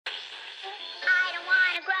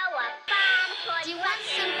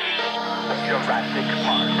Jurassic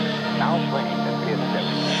Park. Now playing at theaters.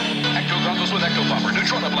 Ecto goggles with Ecto Bomber,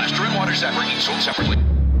 neutron blaster, and water zapper, each sold separately.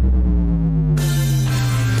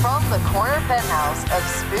 From the corner penthouse of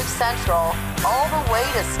Spook Central all the way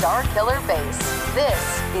to Star Killer Base,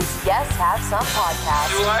 this is Yes Have Some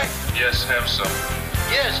Podcast. Do I? Yes, have some.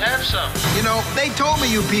 Yes, have some. You know, they told me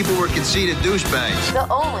you people were conceited douchebags. The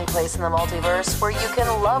only place in the multiverse where you can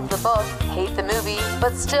love the book, hate the movie,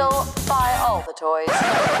 but still buy all the toys.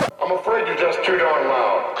 I'm afraid you're just too darn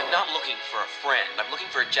loud. I'm not looking for a friend. I'm looking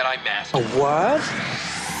for a Jedi Master. What?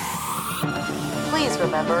 Please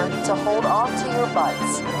remember to hold on to your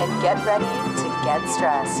butts and get ready to get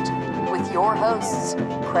stressed. With your hosts,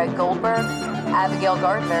 Craig Goldberg, Abigail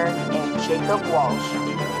Gardner, and Jacob Walsh.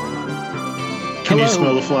 Can you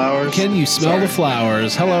smell the flowers? Can you smell the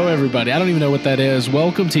flowers? Hello, everybody. I don't even know what that is.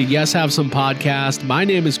 Welcome to Yes Have Some Podcast. My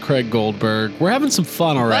name is Craig Goldberg. We're having some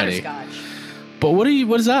fun already. Butterscotch. But what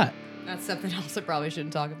is that? That's something else I probably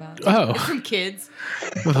shouldn't talk about. Oh. It's from kids.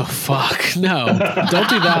 What the fuck? No. Don't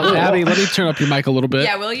do that. Abby, let me turn up your mic a little bit.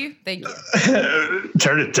 Yeah, will you? Thank you.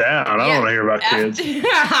 Turn it down. I don't want to hear about kids.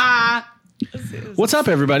 What's up,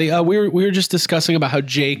 everybody? We were just discussing about how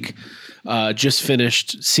Jake just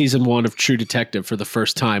finished season 1 of True Detective for the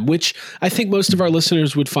first time, which I think most of our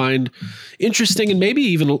listeners would find interesting and maybe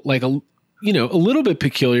even like a little bit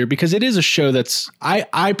peculiar, because it is a show that's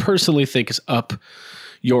I personally think is up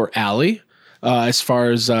your alley. As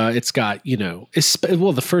far as it's got,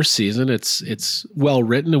 the first season, it's well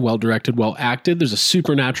written and well directed, well acted. There's a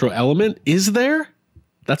supernatural element. Is there?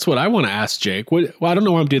 That's what I want to ask Jake. I don't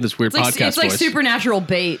know why I'm doing this weird podcast It's like voice. supernatural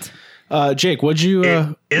bait. Jake, what'd you...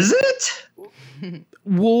 Is it?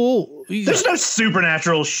 Well... There's no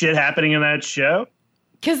supernatural shit happening in that show.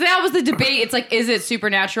 Because that was the debate. It's like, is it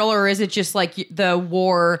supernatural or is it just like the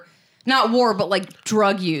war... Not war, but like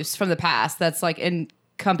drug use from the past that's like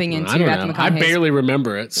encompassing into Matthew McConaughey's. I barely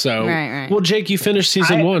remember it, so... Right. Well, Jake, you finished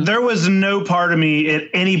season 1. There was no part of me at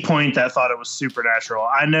any point that thought it was supernatural.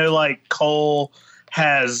 I know, like, Cole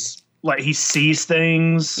has... Like, he sees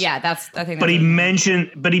things. Yeah, I think. But he mentioned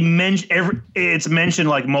it's mentioned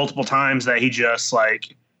like multiple times that he just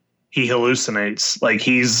like he hallucinates. Like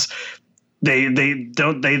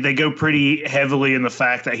they go pretty heavily in the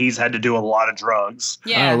fact that he's had to do a lot of drugs.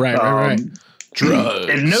 Yeah. Oh, right. Drugs.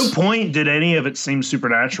 At no point did any of it seem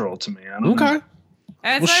supernatural to me. I don't know.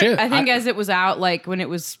 Shit. I think as it was out, like when it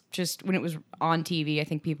was on TV, I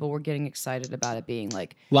think people were getting excited about it being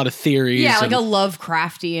like a lot of theories. Yeah, like a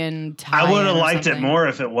Lovecraftian tie. I would have liked it more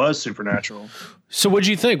if it was supernatural. So what'd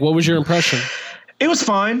you think? What was your impression? It was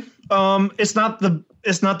fine. It's not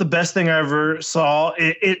the best thing I ever saw.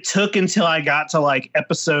 It took until I got to like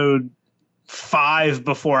episode 5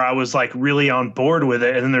 before I was like really on board with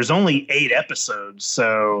it. And then there's only 8 episodes.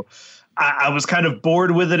 So I was kind of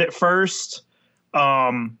bored with it at first.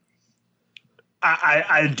 I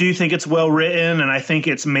do think it's well written, and I think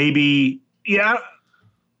it's maybe, I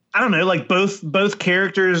don't know, like both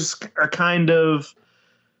characters are kind of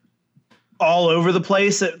all over the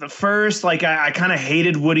place at the first. Like I kind of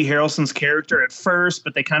hated Woody Harrelson's character at first,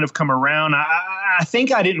 but they kind of come around. I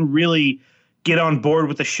think I didn't really get on board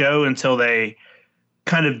with the show until they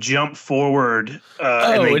kind of jump forward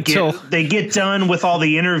they get done with all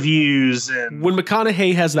the interviews, and when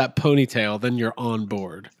McConaughey has that ponytail, then you're on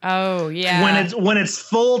board. Oh yeah. When it's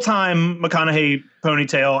full-time McConaughey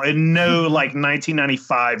ponytail and no like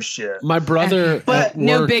 1995 shit. My brother but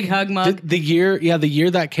no big hug mug. The year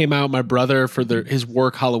that came out, my brother for his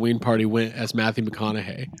work Halloween party went as Matthew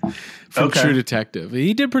McConaughey from True Detective.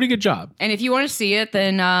 He did a pretty good job. And if you want to see it,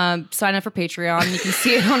 then sign up for Patreon. You can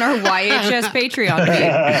see it on our YHS Patreon page.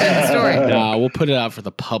 The story. No, we'll put it out for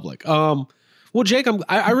the public. Well, Jake,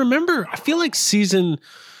 I remember. I feel like season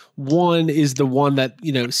 1 is the one that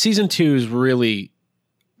season 2 is really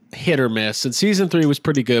hit or miss, and season 3 was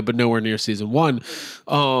pretty good, but nowhere near season 1.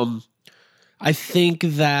 I think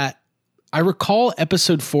that I recall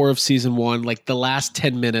episode 4 of season 1, like the last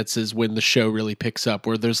 10 minutes is when the show really picks up,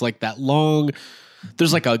 where there's like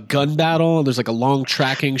there's like a gun battle, and there's like a long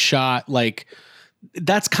tracking shot. Like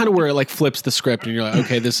that's kind of where it like flips the script, and you're like,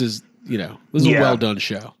 okay, this is a well done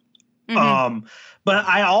show. Mm-hmm. But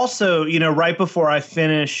I also, right before I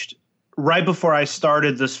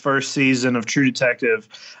started this first season of True Detective,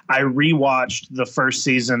 I rewatched the first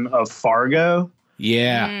season of Fargo.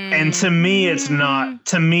 Yeah. And to me,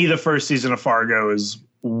 the first season of Fargo is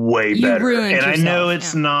way better. And I know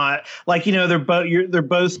it's not like, they're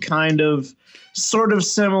both kind of sort of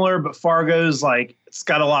similar, but Fargo's like, it's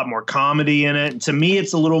got a lot more comedy in it. And to me,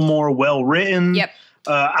 it's a little more well written. Yep.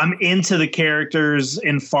 I'm into the characters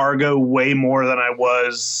in Fargo way more than I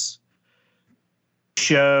was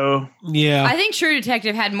show. Yeah. I think True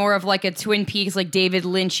Detective had more of like a Twin Peaks, like David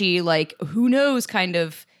Lynchy, like who knows kind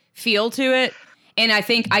of feel to it. And I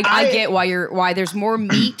think I get why there's more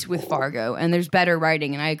meat with Fargo and there's better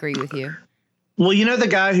writing, and I agree with you. Well, you know, the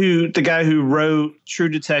guy who wrote True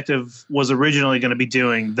Detective was originally going to be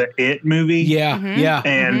doing the It movie. Yeah, yeah.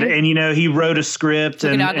 And you know, he wrote a script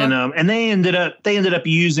and they ended up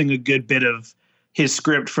using a good bit of his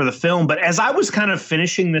script for the film. But as I was kind of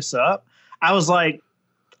finishing this up, I was like,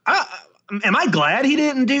 am I glad he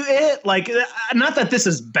didn't do It? Like, not that this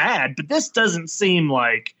is bad, but this doesn't seem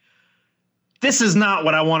like, this is not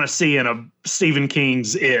what I want to see in a Stephen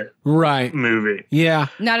King's It movie. Yeah.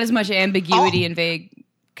 Not as much ambiguity and vague.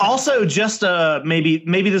 Also, just maybe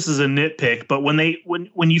this is a nitpick, but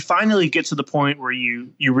when you finally get to the point where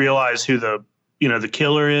you realize who the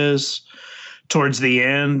killer is towards the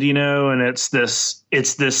end, you know, and it's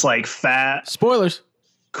this like fat spoilers.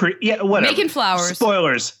 Whatever. Making flowers.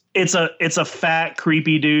 Spoilers. It's a fat,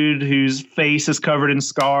 creepy dude whose face is covered in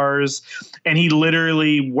scars, and he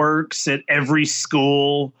literally works at every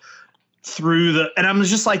school and I'm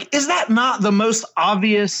just like, is that not the most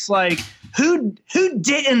obvious? Like, who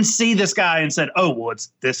didn't see this guy and said, oh, well,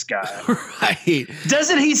 it's this guy? Right.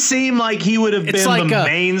 Doesn't he seem like he would have been like the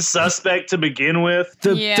main suspect to begin with?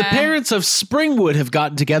 The parents of Springwood have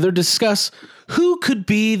gotten together to discuss who could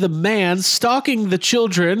be the man stalking the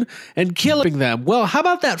children and killing them. Well, how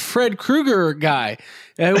about that Fred Krueger guy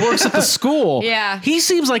who works at the school? Yeah. He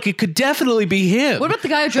seems like it could definitely be him. What about the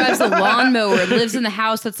guy who drives the lawnmower and lives in the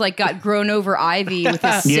house that's like got grown over ivy with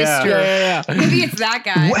his sister? Yeah. Maybe it's that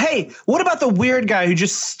guy. Hey, what about the weird guy who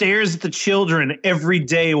just stares at the children every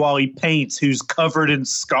day while he paints, who's covered in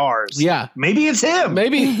scars? Yeah. Maybe it's him.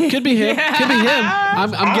 Maybe. Could be him. Could be him.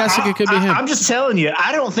 I'm guessing it could be him. I'm just telling you,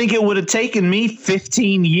 I don't think it would have taken me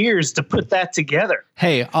 15 years to put that together.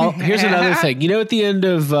 Hey, here's another thing. You know, at the end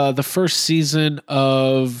of the first season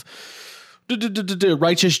of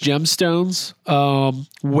Righteous Gemstones,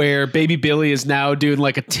 where Baby Billy is now doing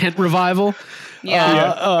like a tent revival,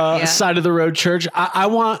 side of the road church. I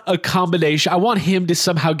want a combination. I want him to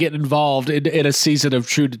somehow get involved in a season of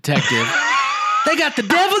True Detective. They got the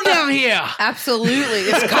devil down here. Absolutely.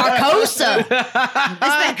 It's Carcosa.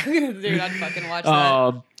 Dude, I'd fucking watch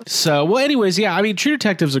that. So, well, anyways, yeah, I mean, True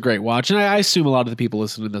Detective's a great watch, and I assume a lot of the people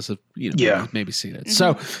listening to this have, maybe seen it.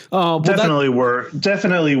 So, definitely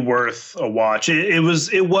worth a watch. It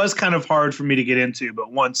was kind of hard for me to get into,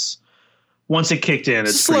 but once it kicked in,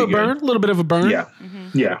 it's slow burn, a little bit of a burn. Yeah.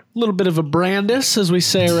 Yeah. A little bit of a Brandis, as we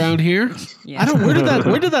say around here. Yeah.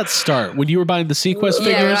 Where did that start? When you were buying the Sequest figures?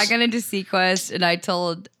 Yeah, when I got into Sequest, and I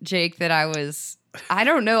told Jake that I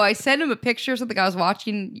don't know. I sent him a picture of something I was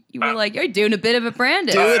watching. You were like, you're doing a bit of a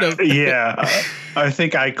Brandis. I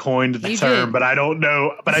think I coined the term, but I don't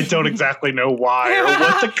know. But I don't exactly know why or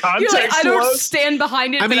what the context was. I don't stand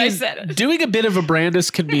behind it, but I said it. Doing a bit of a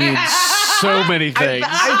Brandis can mean so many things.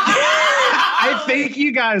 I think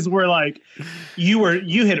you guys were like,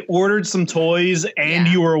 you had ordered some toys and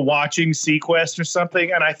you were watching Sequest or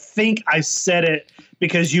something, and I think I said it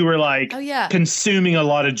because you were like consuming a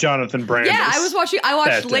lot of Jonathan Brandis. Yeah, I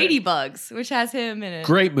watched Ladybugs, which has him in it.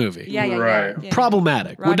 Great movie. Yeah.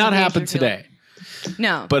 Problematic. Would not happen today.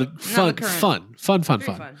 No. But fun.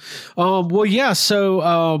 Well, yeah,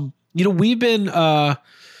 so we've been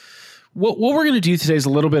what we're going to do today is a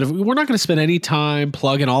little bit of, we're not going to spend any time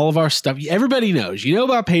plugging all of our stuff. Everybody knows. You know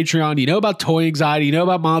about Patreon. You know about Toy Anxiety. You know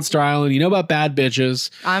about Monster Island. You know about Bad Bitches.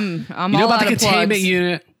 I'm you know all about out the of containment plugs.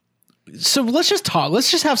 unit. So let's just talk.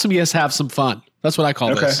 Let's just have some fun. That's what I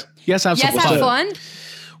call this. Yes, have some fun.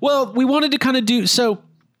 Well, we wanted to kind of do, so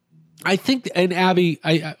I think, and Abby,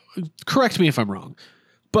 I correct me if I'm wrong,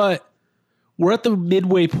 but we're at the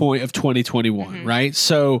midway point of 2021, right?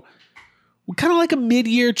 So we're kind of like a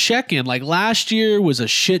mid-year check-in. Like last year was a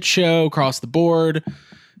shit show across the board.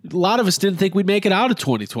 A lot of us didn't think we'd make it out of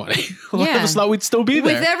 2020. A lot of us thought we'd still be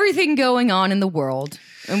there. With everything going on in the world,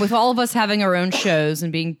 and with all of us having our own shows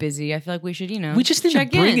and being busy, I feel like we should, we just need to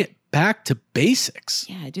bring it back to basics.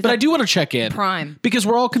 Yeah, but I do want to check in. Prime. Because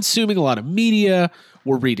we're all consuming a lot of media.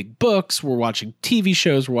 We're reading books. We're watching TV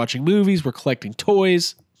shows. We're watching movies. We're collecting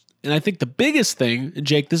toys. And I think the biggest thing, and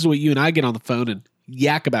Jake, this is what you and I get on the phone and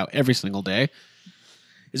yak about every single day,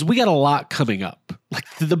 is we got a lot coming up. Like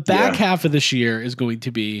the back half of this year is going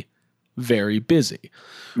to be very busy.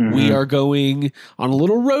 Mm-hmm. We are going on a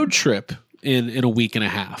little road trip in a week and a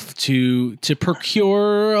half to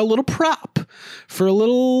procure a little prop for a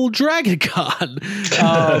little Dragon Con.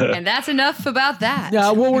 And that's enough about that. Yeah,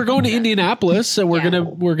 well, we're going to Indianapolis, so we're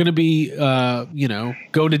gonna be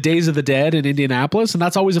going to Days of the Dead in Indianapolis, and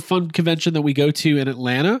that's always a fun convention that we go to in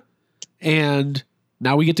Atlanta. And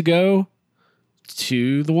now we get to go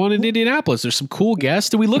to the one in Indianapolis. There's some cool guests.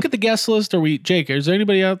 Did we look at the guest list? Jake, is there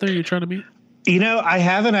anybody out there you're trying to meet? You know, I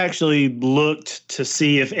haven't actually looked to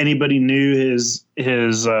see if anybody knew his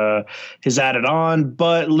added on,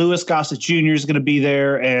 but Louis Gossett Jr. is going to be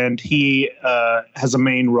there, and he has a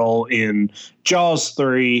main role in Jaws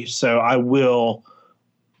 3. So I will,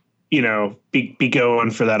 be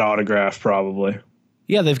going for that autograph probably.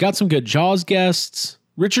 Yeah, they've got some good Jaws guests.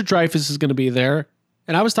 Richard Dreyfuss is going to be there,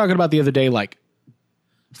 and I was talking about the other day, like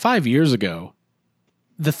 5 years ago,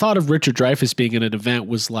 the thought of Richard Dreyfuss being in an event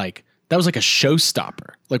was like. That was like a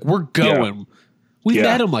showstopper. Like, we're going. Yeah. We've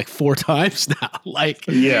met him like 4 times now. Like,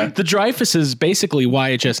 the Dreyfuss is basically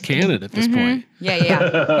YHS canon at this point. Yeah.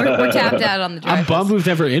 We're tapped out on the Dreyfuss. I'm bummed we've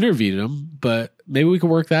never interviewed him, but maybe we can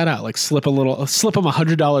work that out. Like, slip him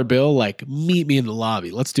 $100 bill. Like, meet me in the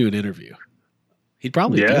lobby. Let's do an interview. He'd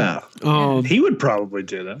probably do that. He would probably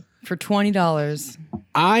do that. For $20.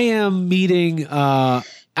 I am meeting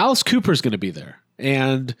Alice Cooper's going to be there.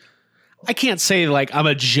 And I can't say like I'm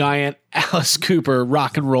a giant Alice Cooper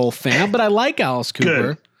rock and roll fan, but I like Alice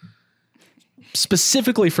Cooper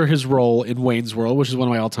specifically for his role in Wayne's World, which is one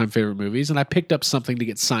of my all-time favorite movies. And I picked up something to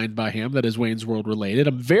get signed by him that is Wayne's World related.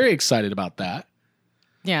 I'm very excited about that.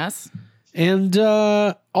 Yes. And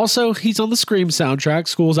also, he's on the Scream soundtrack.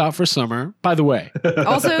 School's out for summer. By the way,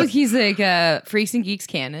 also he's like Freaks and Geeks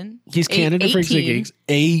canon. He's canon to Freaks and Geeks.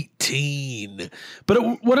 18.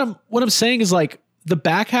 But what I'm saying is like. The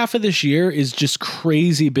back half of this year is just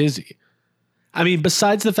crazy busy. I mean,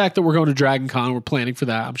 besides the fact that we're going to Dragon Con, we're planning for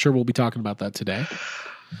that. I'm sure we'll be talking about that today.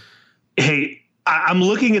 Hey, I'm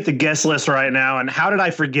looking at the guest list right now, and how did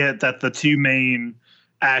I forget that the 2 main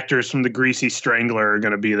actors from the Greasy Strangler are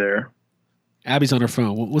going to be there? Abby's on her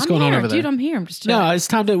phone. What's going on over there? Dude, I'm here. I'm just No, it's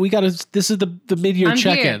time to, this is the mid-year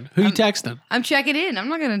check-in. Who you texting? I'm checking in. I'm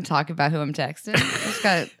not going to talk about who I'm texting.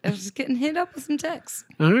 I was just getting hit up with some texts.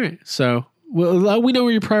 All right. So... Well, we know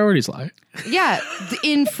where your priorities lie. Yeah,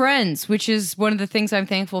 in Friends, which is one of the things I'm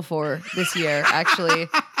thankful for this year, actually.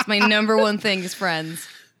 It's my number one thing is Friends.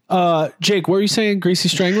 Jake, what were you saying? Greasy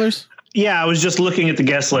Stranglers? Yeah, I was just looking at the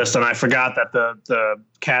guest list, and I forgot that the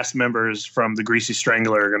cast members from the Greasy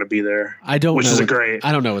Strangler are going to be there. I don't which know. Is great.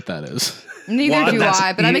 I don't know what that is. Neither do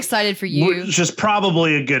I, but I'm excited for you. Which is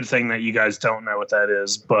probably a good thing that you guys don't know what that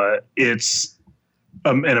is, but it's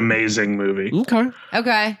an amazing movie.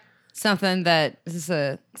 Okay. Something that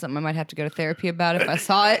something I might have to go to therapy about if I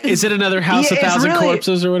saw it. Is it another House of Thousand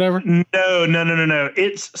Corpses or whatever? No.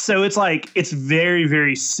 It's very,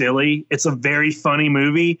 very silly. It's a very funny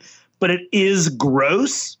movie, but it is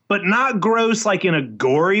gross, but not gross like in a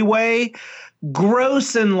gory way.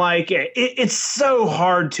 Gross and like it's so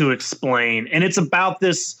hard to explain. And it's about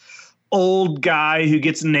this old guy who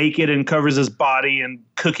gets naked and covers his body in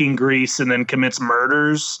cooking grease and then commits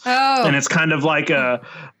murders. Oh. And it's kind of like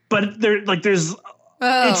but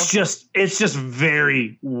it's just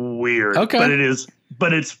very weird. Okay.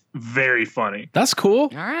 But it's very funny. That's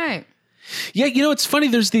cool. All right. Yeah, it's funny.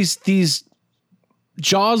 There's these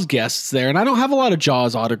Jaws guests there, and I don't have a lot of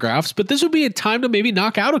Jaws autographs, but this would be a time to maybe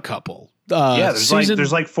knock out a couple.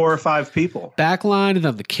 There's like 4 or 5 people. Backline, and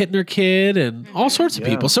then the Kittner kid, and all sorts of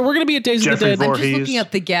people. So we're going to be at Days Jeffrey of the Dead. Voorhees. I'm just looking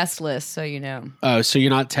up the guest list, so you know. Oh, so you're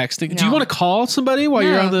not texting? No. Do you want to call somebody while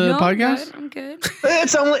you're on the podcast? I'm good.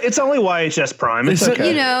 It's only YHS Prime. It's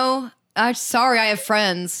okay. I'm sorry, I have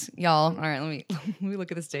friends, y'all. All right, let me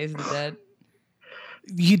look at this Days of the Dead.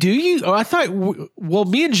 You do? I thought. Well,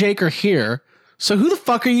 me and Jake are here. So who the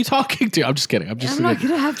fuck are you talking to? I'm just kidding. I'm not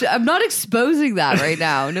gonna have to. I'm not exposing that right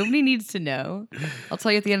now. Nobody needs to know. I'll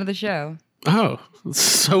tell you at the end of the show. Oh,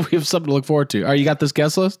 so we have something to look forward to. All right, you got this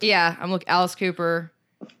guest list? Yeah, I'm looking. Alice Cooper,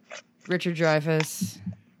 Richard Dreyfuss.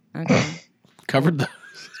 Okay, covered the.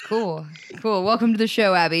 Cool. Welcome to the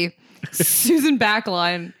show, Abby. Susan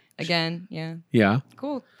Backline again. Yeah. Yeah.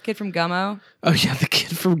 Cool. Kid from Gummo. Oh yeah, the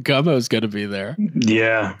kid from Gummo is gonna be there.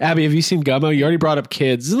 Yeah. Abby, have you seen Gummo? You already brought up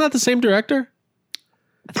kids. Isn't that the same director?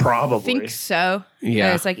 Probably. I think so.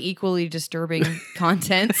 Yeah. It's like equally disturbing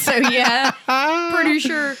content. So yeah, pretty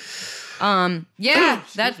sure. Yeah,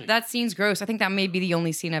 that scene's gross. I think that may be the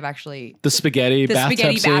only scene I've actually. The spaghetti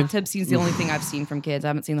bathtub scene's the only thing I've seen from kids. I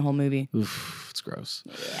haven't seen the whole movie. Oof, it's gross.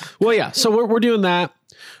 Yeah. Well, yeah. So we're doing that.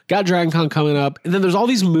 Got Dragon Con coming up, and then there's all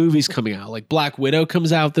these movies coming out. Like Black Widow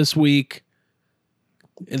comes out this week,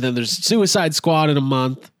 and then there's Suicide Squad in a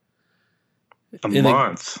month.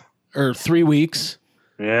 Or 3 weeks.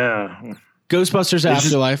 Yeah. Ghostbusters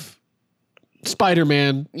Afterlife.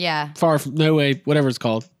 Spider-Man. Yeah. Far From No Way, whatever it's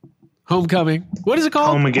called. Homecoming. What is it called?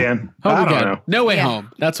 Home Again. Home Again. No Way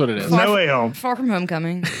Home. That's what it is. No Way Home. Far From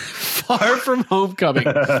Homecoming. far from Homecoming.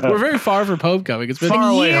 We're very far from Homecoming. It's been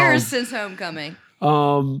Far away Years home. since Homecoming.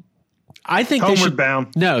 I think they Homeward should Bound.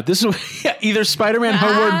 No, this is either Spider-Man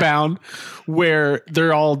Homeward Bound, where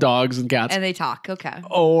they're all dogs and cats, And they talk. Okay.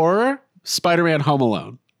 or Spider-Man Home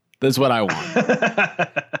Alone. That's what I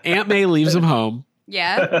want. Aunt May leaves him home,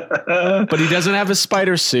 Yeah. but he doesn't have his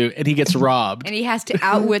spider suit, and he gets robbed. And he has to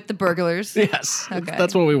outwit the burglars. Yes, Okay.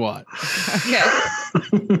 that's what we want.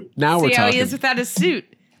 Okay. Now we're See how talking. he is without his suit.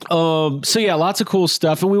 So yeah, lots of cool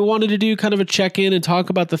stuff, and we wanted to do kind of a check-in and talk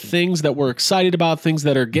about the things that we're excited about, things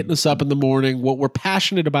that are getting us up in the morning, what we're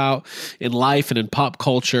passionate about in life and in pop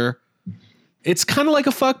culture. It's kind of like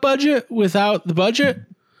a fuck budget without the budget,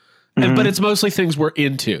 but it's mostly things we're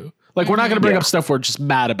into. Like we're not going to bring up stuff we're just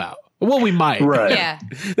mad about. Well, we might. Right. Yeah.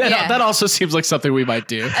 That also seems like something we might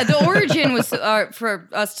do. The origin was for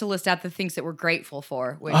us to list out the things that we're grateful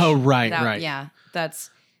for. Which Oh, right. Yeah, that's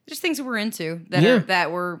just things that we're into that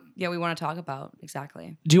Yeah. we want to talk about.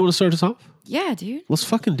 Exactly. Do you want to start us off? Yeah, dude. Let's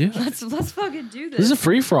fucking do it. Let's fucking do This is a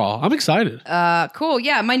free-for-all. I'm excited. Cool.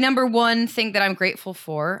 Yeah, my number one thing that I'm grateful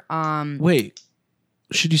for. Wait.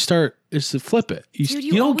 Should you start? Is to flip it. Dude,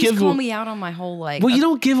 you don't always give call me out on my whole like. Well, you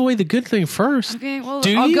don't give away the good thing first. Okay, well,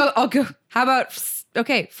 Do I'll you? go. I'll go. How about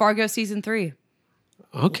Fargo season 3?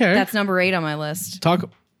 Okay. That's number 8 on my list. Talk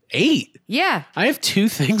 8. Yeah, I have 2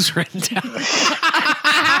 things written down.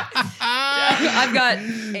 I've got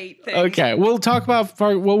 8 things. Okay, we'll talk about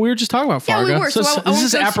Fargo. Well, we were just talking about Fargo. Yeah, we were. So, I this won't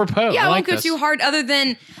is go apropos. Yeah, I like won't go this. too hard. Other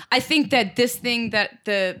than I think that this thing that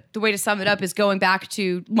the way to sum it up is going back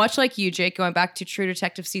to, much like you, Jake, going back to True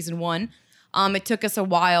Detective season 1. It took us a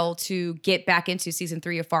while to get back into season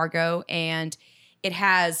 3 of Fargo, and it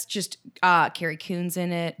has just Carrie Coons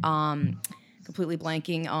in it. Completely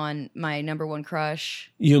blanking on my number one crush,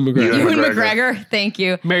 Ewan McGregor. Ewan McGregor. Thank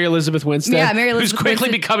you. Mary Elizabeth Winstead. Yeah, Mary who's Elizabeth quickly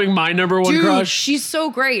Winstead. becoming my number one Dude, crush. she's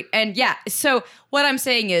so great. And yeah, so what I'm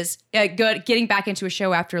saying is getting back into a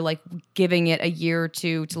show after like giving it a year or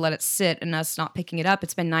two to let it sit and us not picking it up,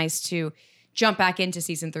 it's been nice to jump back into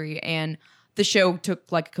season 3. And the show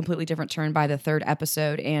took like a completely different turn by the 3rd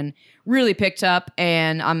episode and really picked up.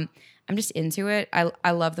 And I'm just into it.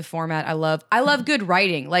 I love the format. I love good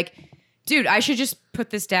writing. Like, dude, I should just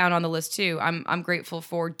put this down on the list too. I'm grateful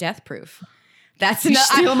for Death Proof. That's You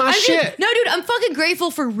steal my shit. No, dude, I'm fucking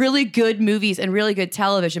grateful for really good movies and really good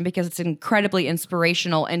television because it's incredibly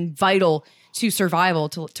inspirational and vital to survival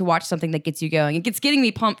to watch something that gets you going. It's getting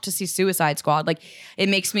me pumped to see Suicide Squad. Like, it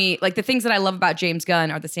makes me, like, the things that I love about James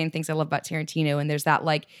Gunn are the same things I love about Tarantino. And there's that,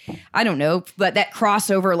 like, I don't know, but that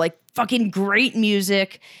crossover, like, fucking great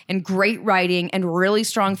music and great writing and really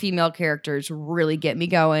strong female characters really get me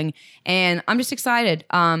going. And I'm just excited.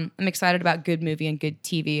 I'm excited about good movie and good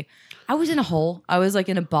TV. I was in a hole. I was like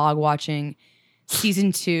in a bog watching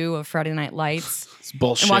season 2 of Friday Night Lights. It's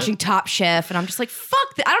bullshit. And watching Top Chef. And I'm just like,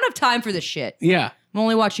 fuck that. I don't have time for this shit. Yeah. I'm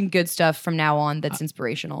only watching good stuff from now on that's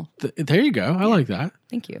inspirational. There you go. I like that.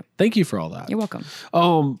 Thank you. Thank you for all that. You're welcome.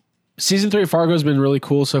 Season 3 of Fargo has been really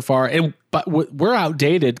cool so far, but we're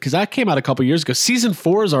outdated because that came out a couple years ago. Season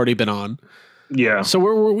 4 has already been on, Yeah. so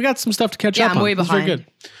we got some stuff to catch Yeah, up I'm on. way It's very behind.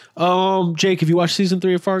 good. Jake, have you watched season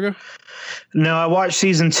 3 of Fargo? No, I watched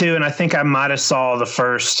season 2, and I think I might have saw the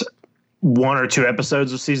first 1 or 2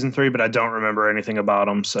 episodes of season 3, but I don't remember anything about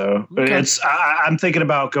them. So Okay. I'm thinking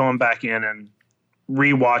about going back in and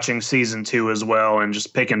rewatching season 2 as well, and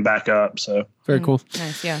just picking back up. So Very cool.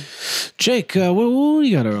 Nice, yeah. Jake, what do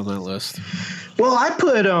you got on that list? well, I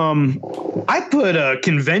put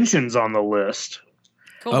conventions on the list.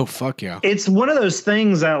 Cool. Oh, fuck yeah. It's one of those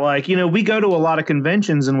things that, like, you know, we go to a lot of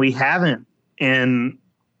conventions and we haven't. And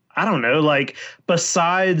I don't know, like,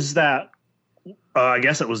 besides that, I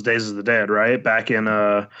guess it was Days of the Dead, right? Back in,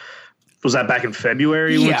 was that back in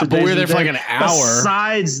February? Yeah, but we were there for like Dead? an hour.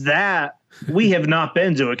 Besides that, we have not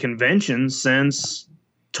been to a convention since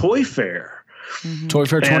Toy Fair. Toy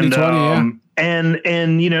Fair 2020,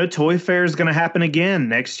 And you know, Toy Fair is going to happen again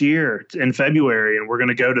next year in February, and we're going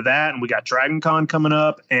to go to that. And we got Dragon Con coming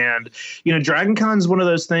up, and you know, Dragon Con is one of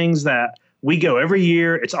those things that we go every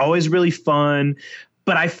year. It's always really fun,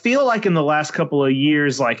 but I feel like in the last couple of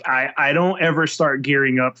years, like I don't ever start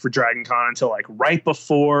gearing up for Dragon Con until like right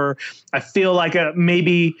before. I feel like I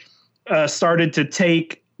maybe started to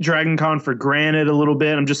take Dragon Con for granted a little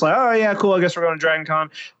bit. I'm just like, oh yeah, cool, I guess we're going to Dragon Con.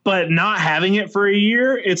 But not having it for a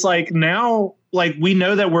year, it's like now, like, we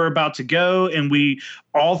know that we're about to go, and we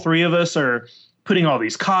all 3 of us are putting all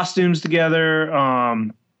these costumes together,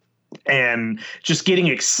 and just getting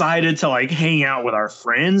excited to like hang out with our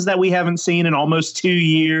friends that we haven't seen in almost 2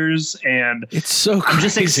 years. And It's so crazy. I'm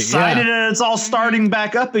just excited yeah. that it's all starting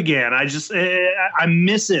back up again. I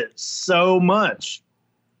miss it so much.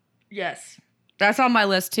 Yes. That's on my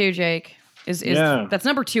list too, Jake. That's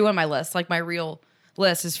number 2 on my list. Like my real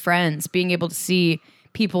list is Friends, being able to see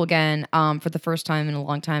people again for the first time in a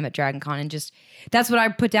long time at Dragon Con, and just that's what I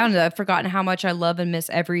put down. I've forgotten how much I love and miss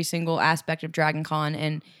every single aspect of Dragon Con,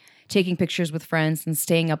 and taking pictures with friends and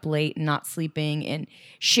staying up late and not sleeping and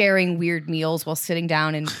sharing weird meals while sitting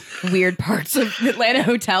down in weird parts of Atlanta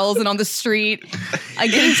hotels and on the street. I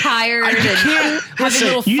getting tired and having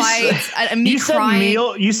little fights. Me crying.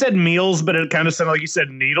 You said meals, but it kind of sounded like you said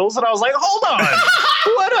needles, and I was like, hold on.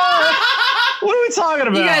 What are we talking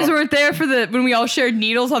about? You guys weren't there for when we all shared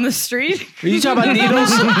needles on the street? Are you talking about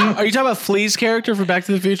needles? Are you talking about Flea's character from Back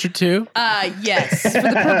to the Future 2? Yes. For the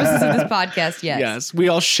purposes of this podcast, yes. Yes, we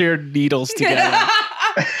all shared needles together.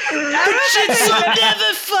 The shits will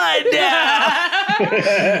never find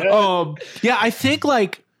out. Yeah, I think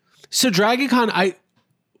so Dragon Con,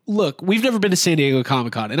 look, we've never been to San Diego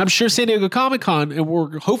Comic-Con, and I'm sure San Diego Comic-Con, and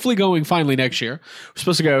we're hopefully going finally next year. We're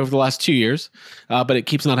supposed to go over the last 2 years, but it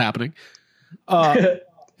keeps not happening.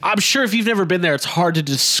 I'm sure if you've never been there, it's hard to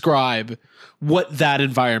describe what that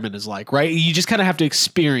environment is like, right? You just kind of have to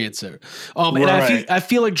experience it. And I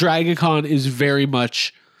feel like Dragon Con is very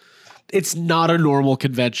much, it's not a normal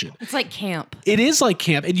convention. It's like camp. It is like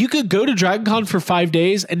camp. And you could go to Dragon Con for 5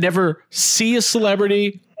 days and never see a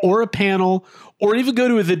celebrity or a panel or even go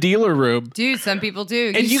to the dealer room. Dude, some people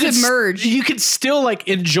do. And you submerge. You can still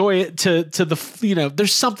enjoy it to the,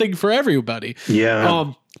 there's something for everybody.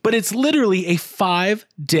 Yeah. But it's literally a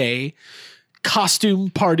 5-day costume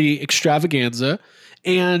party extravaganza.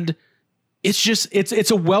 And it's just, it's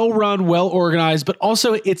a well-run, well-organized, but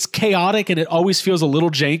also it's chaotic and it always feels a little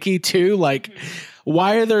janky too. Like,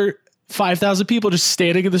 why are there 5,000 people just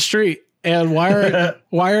standing in the street? And why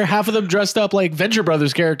are half of them dressed up like Venture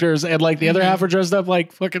Brothers characters and the other half are dressed up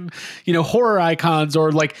like fucking, horror icons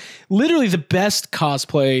or literally the best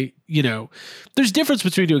cosplay, there's difference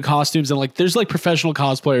between doing costumes and there's professional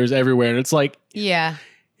cosplayers everywhere. And it's yeah.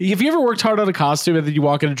 Have you ever worked hard on a costume and then you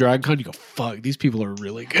walk into Dragon Con, you go, fuck, these people are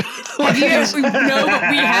really good. No, but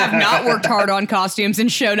we have not worked hard on costumes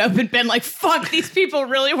and shown up and been like, fuck, these people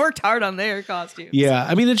really worked hard on their costumes. Yeah.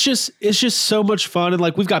 I mean, it's just so much fun. And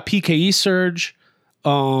we've got PKE Surge,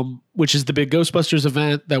 which is the big Ghostbusters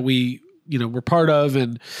event that we, we're part of.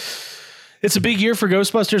 And it's a big year for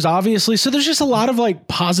Ghostbusters, obviously. So there's just a lot of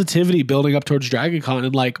positivity building up towards Dragon Con.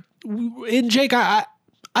 And Jake,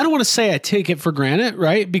 I don't want to say I take it for granted,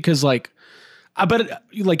 right? Because I bet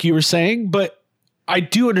like you were saying, but I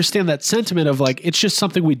do understand that sentiment of it's just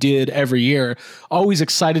something we did every year, always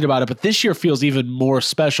excited about it. But this year feels even more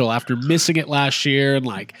special after missing it last year and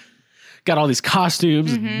got all these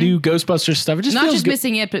costumes and new Ghostbusters stuff. It just not feels just good.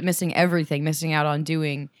 missing it, but missing everything, missing out on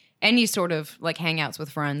doing any sort of hangouts with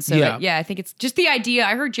friends. So yeah, I think it's just the idea.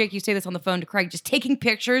 I heard Jake, you say this on the phone to Craig, just taking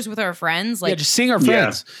pictures with our friends. Just seeing our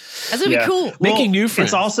friends. That's gonna be cool. Making new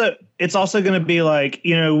friends. It's also going to be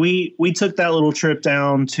we took that little trip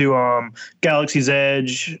down to Galaxy's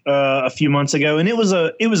Edge a few months ago, and it was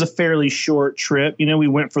a fairly short trip. We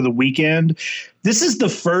went for the weekend. This is the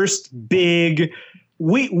first big.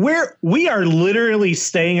 We are literally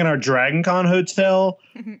staying in our Dragon Con hotel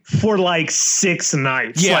for 6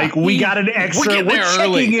 nights. Yeah. We got an extra. We're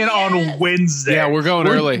checking in on Wednesday. Yeah, we're going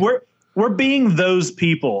early. We're being those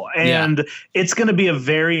people, and it's going to be a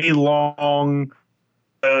very long,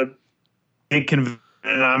 big convention,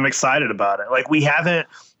 and I'm excited about it. We haven't.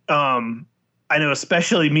 I know,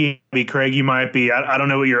 especially me, Craig. You might be. I don't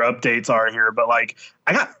know what your updates are here, but I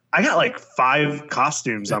got 5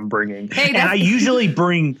 costumes I'm bringing, and I usually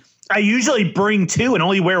bring 2 and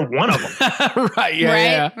only wear one of them. Right.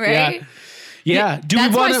 Yeah. Right. Yeah.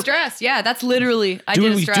 That's my stress. Yeah. That's literally. Do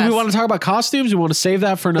we want to talk about costumes? We want to save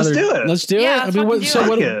that for another. Let's do it.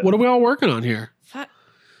 Yeah, what are we all working on here?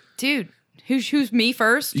 Dude, who's me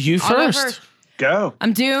first? You first. Go.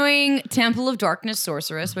 I'm doing Temple of Darkness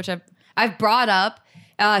Sorceress, which I've brought up.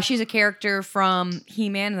 She's a character from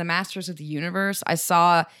He-Man and the Masters of the Universe. I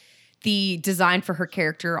saw the design for her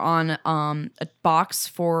character on a box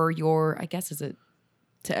for your, I guess, is it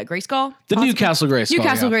Grayskull? The Newcastle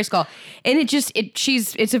Grayskull. Grayskull. And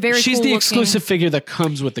it's a very She's cool the exclusive figure that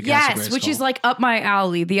comes with the Castle Grayskull. Yes, which is up my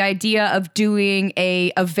alley. The idea of doing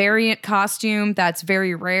a variant costume that's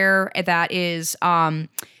very rare, that is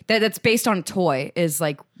that's based on a toy is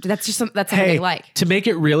that's something they like. To make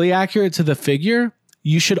it really accurate to the figure,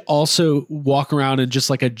 you should also walk around in just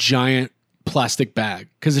a giant plastic bag,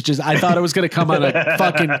 because I thought it was going to come on a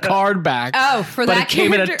fucking card bag. Oh, but that it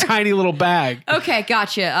came in a tiny little bag. Okay,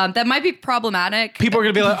 gotcha. That might be problematic. People are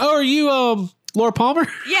going to be like, "Oh, are you Laura Palmer?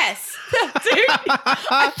 Yes. Dude,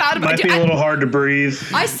 I thought about Might be a little hard to breathe.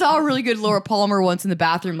 I saw a really good Laura Palmer once in the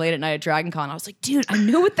bathroom late at night at Dragon Con. I was like, dude, I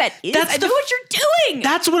know what that is. I know what you're doing.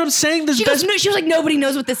 That's what I'm saying. She was like, nobody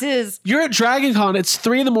knows what this is. You're at Dragon Con, it's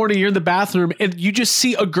 3 a.m, you're in the bathroom, and you just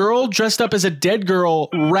see a girl dressed up as a dead girl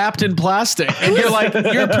wrapped in plastic. And you're like,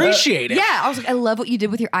 you're appreciating. Yeah. I was like, I love what you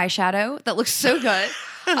did with your eyeshadow. That looks so good.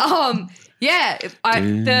 Yeah.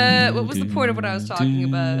 What was the point of what I was talking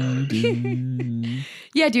about?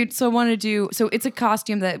 Yeah, dude. So I want to do. So it's a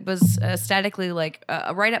costume that was aesthetically like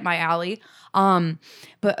right up my alley.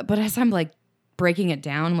 But as I'm like breaking it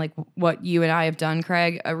down, like what you and I have done,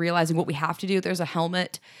 Craig, realizing what we have to do. There's a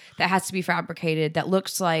helmet that has to be fabricated that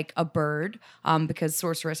looks like a bird. Because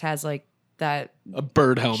Sorceress has like that a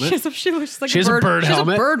bird helmet. She looks like she has a bird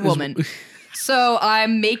helmet. She's a bird woman. So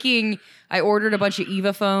I ordered a bunch of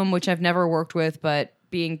Eva foam, which I've never worked with, but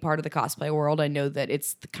being part of the cosplay world, I know that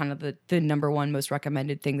it's kind of the number one most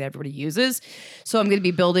recommended thing that everybody uses. So I'm going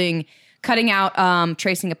to be cutting out,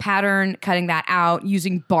 tracing a pattern, cutting that out,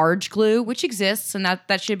 using barge glue, which exists, and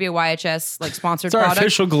that should be a YHS like sponsored product. It's our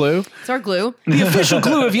official glue. It's our glue. The official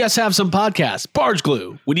glue of Yes Have Some Podcasts. Barge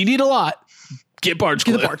glue. When you need a lot, get barge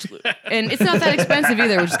glue. Get the barge glue. And it's not that expensive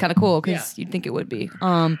either, which is kind of cool because you'd think it would be.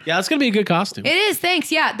 Yeah, it's gonna be a good costume. It is.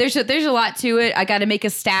 Thanks. Yeah, there's a lot to it. I got to make a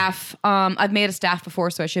staff. I've made a staff before,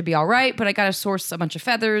 so I should be all right. But I got to source a bunch of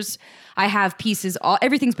feathers. I have pieces.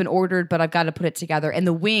 Everything's been ordered, but I've got to put it together. And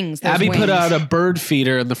the wings. Abby put out a bird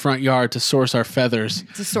feeder in the front yard to source our feathers.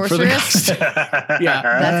 To Sorceress? Yeah.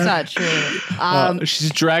 That's not true.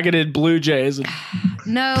 She's dragging in blue jays and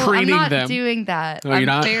no, I'm not them. doing that. Oh, you're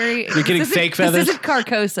not? You're getting fake feathers? This isn't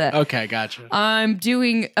Carcosa. Okay, gotcha. I'm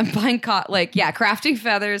buying crafting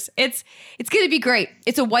feathers. It's going to be great.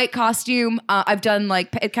 It's a white costume. I've done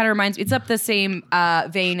it kind of reminds me, it's up the same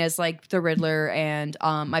vein as like the Riddler and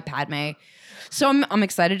my Padme. So I'm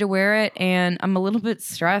excited to wear it, and I'm a little bit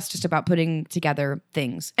stressed just about putting together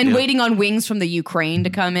things and waiting on wings from the Ukraine to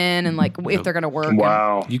come in and like if they're gonna work.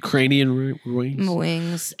 Wow, Ukrainian wings.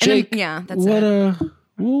 Wings. Jake, and then, that's what it.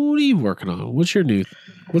 What are you working on?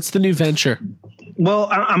 What's the new venture? Well,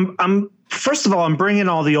 I'm first of all, I'm bringing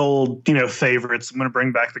all the old favorites. I'm going to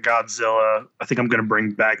bring back the Godzilla. I think I'm going to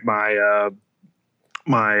bring back my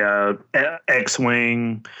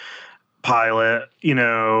X-wing pilot.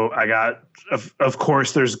 I got of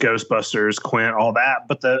course there's Ghostbusters, Quint, all that.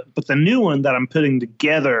 But the new one that I'm putting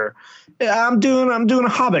together, I'm doing a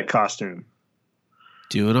Hobbit costume.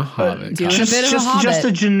 Doing a Hobbit. Just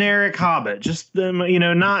a generic Hobbit. Just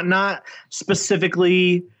not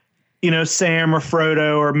specifically, Sam or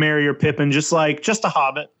Frodo or Merry or Pippin. Just a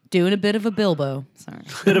Hobbit. Doing a bit of a Bilbo. Sorry.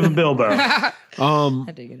 Bit of a Bilbo.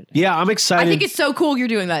 Yeah, I'm excited. I think it's so cool you're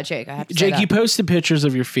doing that, Jake. I have to say Jake, that. you posted pictures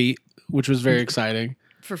of your feet, which was very exciting.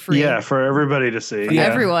 For free. Yeah, for everybody to see. For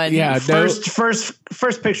everyone. Yeah.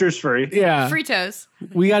 First picture's free. Yeah. Free toes.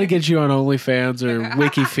 We got to get you on OnlyFans or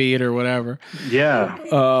Wiki Feet or whatever. Yeah.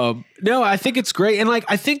 No, I think it's great. And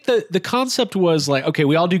I think the concept was okay,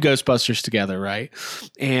 we all do Ghostbusters together, right?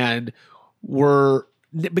 And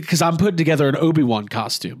because I'm putting together an Obi-Wan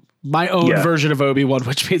costume. My own version of Obi-Wan,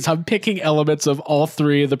 which means I'm picking elements of all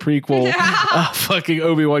 3 of the prequel fucking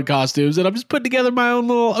Obi-Wan costumes, and I'm just putting together my own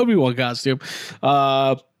little Obi-Wan costume.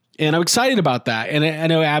 And I'm excited about that. And I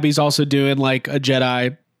know Abby's also doing a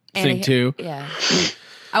Jedi thing too. Yeah.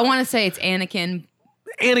 I want to say it's Anakin.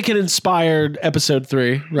 Anakin inspired episode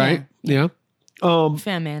 3, right? Yeah.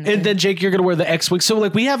 Fan man. And then Jake, you're going to wear the X-Wing. So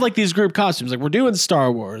we have these group costumes. We're doing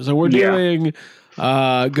Star Wars and we're doing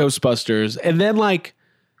Ghostbusters. And then I'm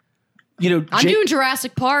doing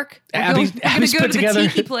Jurassic Park. Abby's going to go to the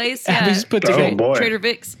tiki place. Abby's put together. Oh, boy. Trader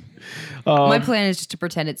Vic's. My plan is just to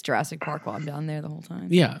pretend it's Jurassic Park while I'm down there the whole time.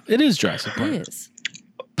 Yeah, it is Jurassic Park. It is.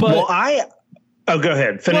 But go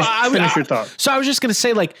ahead. Finish your thought. So I was just going to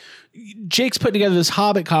say, Jake's putting together this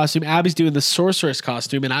Hobbit costume. Abby's doing the Sorceress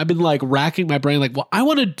costume. And I've been racking my brain, I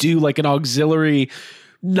want to do an auxiliary,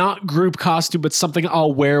 not group costume, but something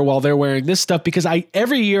I'll wear while they're wearing this stuff, because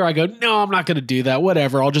every year I go, no, I'm not going to do that.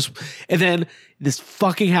 Whatever. And then this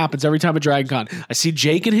fucking happens every time at Dragon Con. I see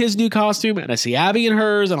Jake in his new costume and I see Abby in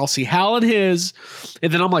hers and I'll see Hal in his.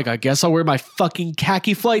 And then I'm I guess I'll wear my fucking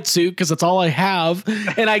khaki flight suit because that's all I have.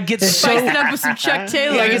 And I get Spice it up with some Chuck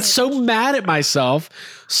Taylor. I get so mad at myself.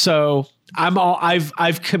 So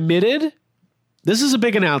I've committed. This is a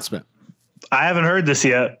big announcement. I haven't heard this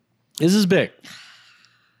yet. This is big.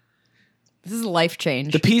 This is a life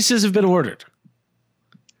change. The pieces have been ordered.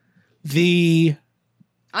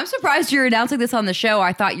 I'm surprised you're announcing this on the show.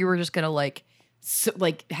 I thought you were just gonna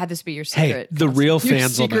have this be your secret. Hey, the real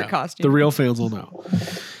fans will know. Costume. The real fans will know.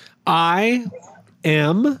 I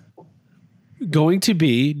am going to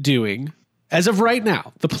be doing, as of right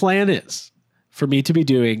now, the plan is for me to be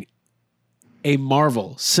doing a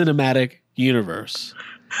Marvel Cinematic Universe.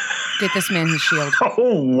 Get this man his shield.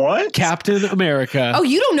 Oh, what? Captain America. Oh,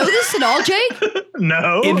 you don't know this at all, Jake?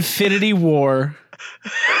 No. Infinity War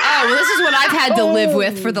Oh, well, this is what I've had to live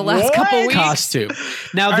with for the last couple weeks. costume.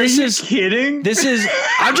 Now, Are this you is kidding? This is.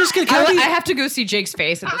 I'm just gonna. I have to go see Jake's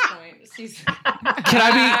face at this point.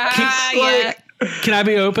 Can I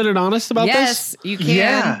be open and honest about this? Yes, you can.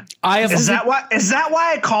 Yeah. I have. Is that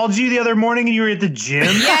why I called you the other morning and you were at the gym?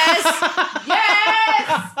 Yes. Yes.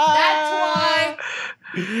 That's why.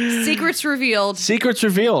 Secrets revealed. Secrets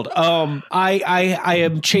revealed. I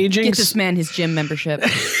am changing. Get this man his gym membership.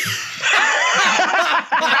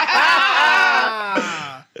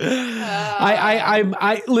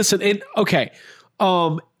 I listen. Okay.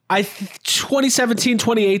 2017,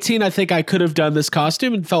 2018, I think I could have done this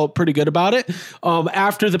costume and felt pretty good about it.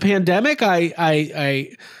 After the pandemic,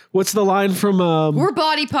 I what's the line from? We're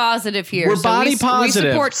body positive here. We're body positive.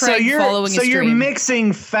 We support Craig following his you're dream.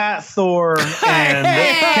 mixing Fat Thor and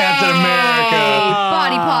Captain America.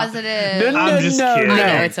 Body positive. I'm just kidding. I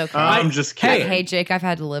know, it's okay. I'm just kidding. Hey, Jake, I've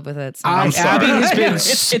had to live with it. So I'm sorry. Abby has been.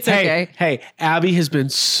 It's okay. Hey, Abby has been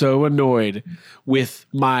so annoyed with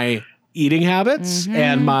my eating habits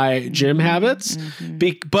and my gym habits,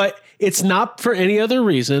 but it's not for any other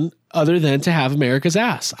reason other than to have America's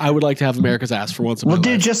ass. I would like to have America's ass for once in my life.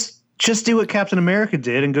 Well, dude, just do what Captain America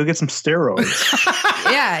did and go get some steroids.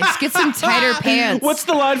 Yeah, just get some tighter pants. What's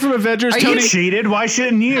the line from Avengers? You cheated. Why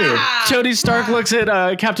shouldn't you? Tony Stark looks at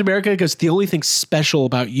Captain America and goes, "The only thing special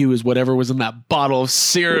about you is whatever was in that bottle of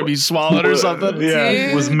serum you swallowed or something." Yeah,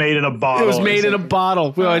 it was made in a bottle. It was made in a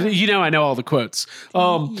bottle. Well, I know all the quotes.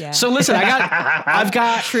 So listen, I've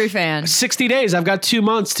got True fan. 60 days. I've got 2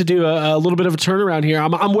 months to do a little bit of a turnaround here.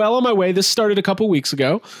 I'm well on my way. This started a couple weeks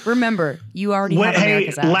ago. Remember, you already have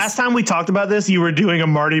America's ass. Last time we talked about this, you were doing a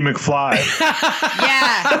Marty McFly.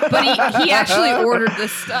 Yeah, but he actually ordered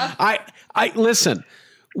this stuff. I listen.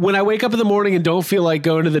 When I wake up in the morning and don't feel like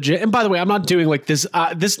going to the gym, and by the way, I'm not doing like this.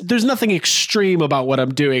 There's nothing extreme about what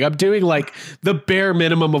I'm doing. I'm doing like the bare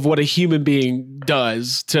minimum of what a human being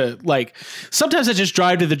does. To like, sometimes I just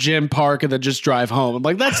drive to the gym, park, and then just drive home. I'm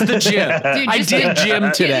like, that's the gym. Dude, I did gym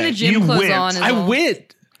today. Getting the gym You clothes went. on. I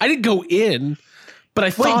went. I didn't go in, but I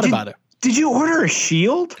thought about it. Did you order a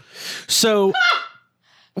shield? So,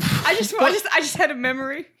 I just had a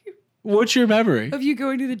memory what's your memory? of you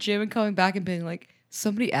going to the gym and coming back and being like,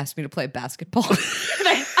 somebody asked me to play basketball. And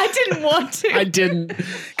I didn't want to. I didn't.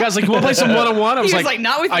 Guys, like, you want to play some one-on-one? I was like,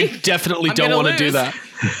 not with I me. definitely I'm don't gonna want to do lose. that.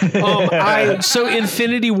 So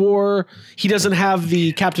Infinity War, he doesn't have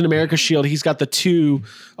the Captain America shield. He's got the two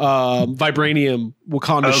vibranium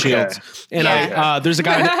Wakanda shields. And there's a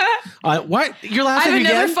guy. What? You're I laughing have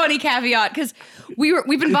again? another funny caveat because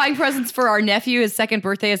we've been buying presents for our nephew. His second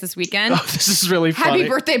birthday is this weekend. Oh, this is really funny. Happy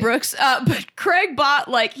birthday, Brooks. But Craig bought,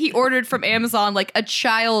 he ordered from Amazon, a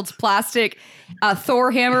child's plastic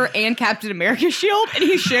Thor hammer and Captain America shield. And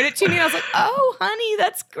he showed it to me. And I was like, oh, honey,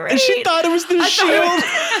 that's great. And she thought it was the shield.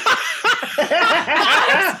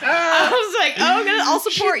 I was like, oh, I'll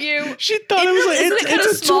support you. She thought it was like,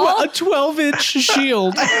 it's a 12-inch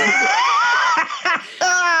shield.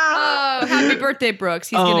 Oh, happy birthday, Brooks.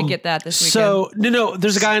 He's going to get that this weekend. So, no,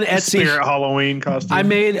 there's a guy on Etsy. Spirit Halloween costume. I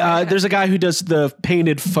made, there's a guy who does the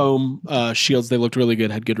painted foam shields. They looked really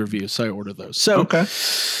good, had good reviews. So I ordered those. So, okay.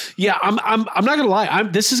 Yeah, I'm not going to lie.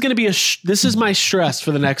 This is going to be this is my stress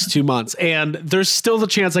for the next 2 months. And there's still the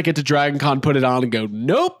chance I get to Dragon Con, put it on and go,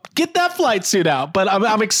 nope, get that flight suit out. But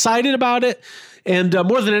I'm excited about it. And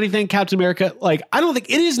more than anything, Captain America, I don't think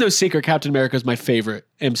it is no secret Captain America is my favorite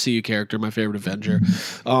MCU character, my favorite Avenger.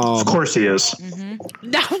 Of course he is. Mm-hmm.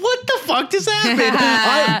 Now, what the fuck does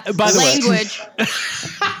that mean? By the Language.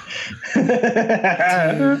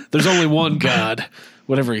 There's only one God.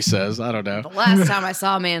 Whatever he says, I don't know. The last time I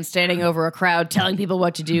saw a man standing over a crowd telling people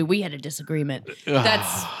what to do, we had a disagreement.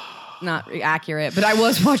 That's not accurate, but I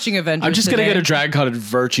was watching Avengers. I'm just today. gonna get a Dragon Con and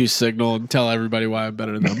virtue signal and tell everybody why I'm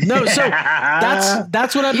better than them. No, so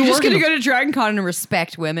that's what I've been You're just working gonna go to Dragon Con and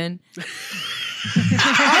respect women.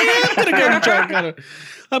 I am gonna go to Dragon Con.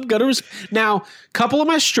 I'm gonna now. Couple of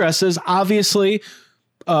my stresses, obviously.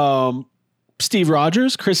 Steve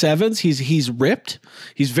Rogers, Chris Evans, he's ripped.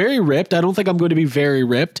 He's very ripped. I don't think I'm going to be very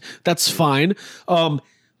ripped. That's fine. A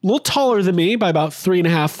little taller than me by about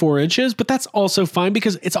 3.5, 4 inches, but that's also fine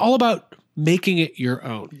because it's all about making it your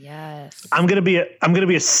own. Yes. I'm gonna be a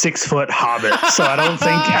 6-foot hobbit, so I don't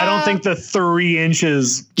think the 3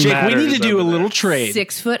 inches. Jake, we need to do a little trade.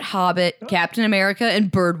 6-foot hobbit, Captain America,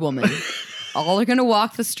 and Bird Woman. All are gonna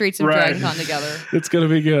walk the streets of Right. Dragon Con together. It's gonna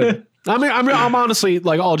be good. I mean, I'm honestly,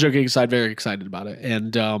 like, all joking aside, very excited about it,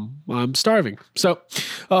 and I'm starving. So,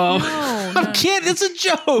 I'm kidding. It's a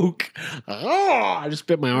joke. Oh, I just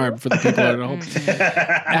bit my arm for the people at home.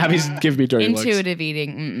 Abby's giving me dirty looks. Intuitive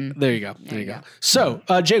eating. Mm-mm. There you go. There you go. So,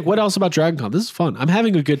 Jake, what else about Dragon Con? This is fun. I'm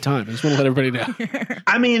having a good time. I just want to let everybody know.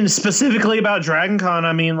 I mean, specifically about Dragon Con,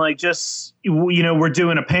 I mean, like, just, you know, we're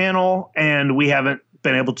doing a panel, and we haven't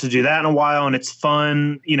been able to do that in a while, and it's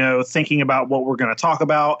fun, you know, thinking about what we're going to talk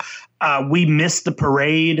about. We missed the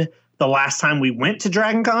parade the last time we went to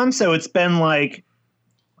Dragon Con, so it's been like,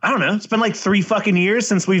 I don't know, it's been like 3 fucking years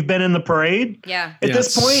since we've been in the parade. Yeah. At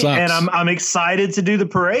this point, sucks. and I'm excited to do the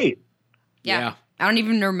parade. Yeah. I don't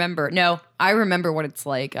even remember. No, I remember what it's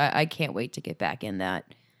like. I can't wait to get back in that.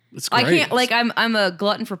 It's great. I can't, like, I'm a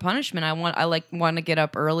glutton for punishment. I want to get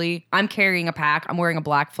up early. I'm carrying a pack. I'm wearing a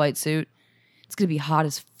black flight suit. It's going to be hot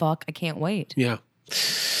as fuck. I can't wait. Yeah.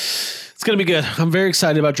 It's going to be good. I'm very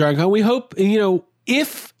excited about Dragon Con. We hope, you know,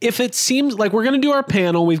 if it seems like we're going to do our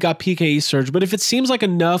panel, we've got PKE Surge, but if it seems like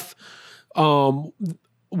enough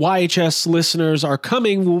YHS listeners are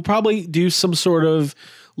coming, we'll probably do some sort of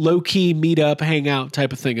low-key meetup, hangout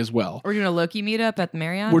type of thing as well. We're doing a Loki meetup at the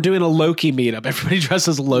Marriott? We're doing a Loki meetup. Everybody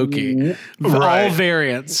dresses Loki. Right. All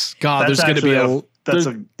variants. God, That's there's going to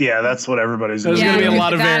be that's what everybody's doing. There's going to be a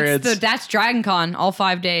lot of that's variants. That's Dragon Con, all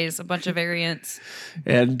 5 days, a bunch of variants.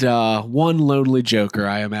 And one lonely Joker,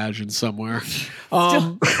 I imagine, somewhere.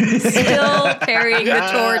 Still carrying the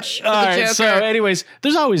torch for the All right, Joker. so anyways,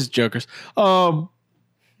 there's always Jokers. What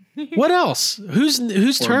else? Whose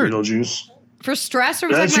turn? Beetlejuice. For stress, or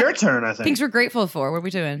was That's your turn, I think. things we're grateful for? What are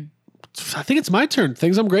we doing? I think it's my turn.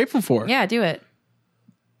 Things I'm grateful for. Yeah, do it.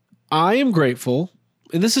 I am grateful,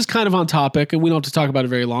 and this is kind of on topic, and we don't have to talk about it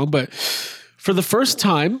very long, but for the first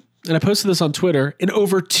time, and I posted this on Twitter, in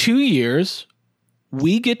over 2 years,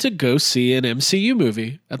 we get to go see an MCU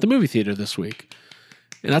movie at the movie theater this week.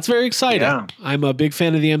 And that's very exciting. Yeah. I'm a big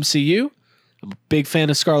fan of the MCU. I'm a big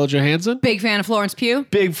fan of Scarlett Johansson. Big fan of Florence Pugh.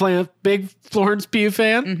 Big Florence Pugh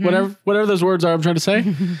fan. Mm-hmm. Whatever those words are I'm trying to say.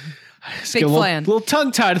 Big fan. Little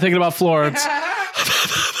tongue-tied thinking about Florence.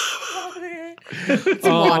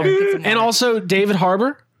 And also David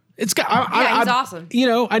Harbour. It's got. He's awesome. You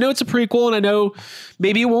know, I know it's a prequel, and I know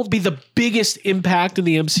maybe it won't be the biggest impact in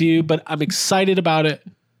the MCU, but I'm excited about it.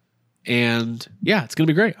 And yeah, it's gonna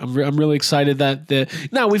be great. I'm really excited that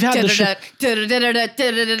we've had the show.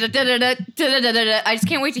 I just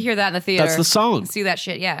can't wait to hear that in the theater. That's the song. See that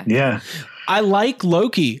shit, yeah. Yeah. I like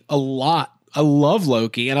Loki a lot. I love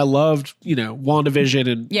Loki, and I loved, you know,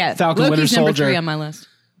 WandaVision and Falcon Winter Loki's number Soldier. 3 on my list.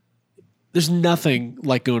 There's nothing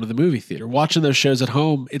like going to the movie theater. Watching those shows at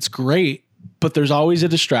home, it's great, but there's always a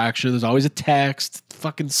distraction. There's always a text,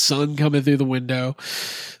 fucking sun coming through the window,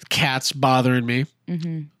 cats bothering me.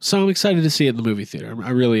 Mm-hmm. So I'm excited to see it in the movie theater.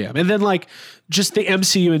 I really am. And then, like, just the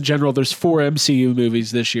MCU in general, there's 4 MCU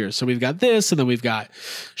movies this year. So we've got this, and then we've got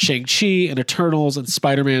Shang-Chi and Eternals and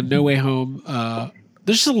Spider-Man No Way Home.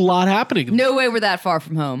 There's just a lot happening. No way we're that far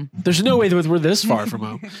from home. There's no way that we're this far from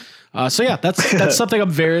home. So yeah, that's something I'm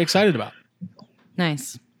very excited about.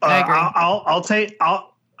 Nice. I agree. I'll take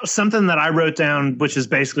something that I wrote down, which is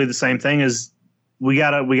basically the same thing. Is we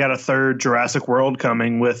got a third Jurassic World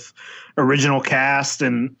coming with original cast,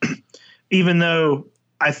 and even though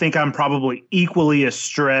I think I'm probably equally as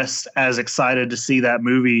stressed as excited to see that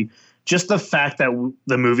movie, just the fact that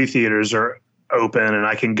the movie theaters are open and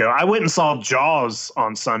I can go. I went and saw Jaws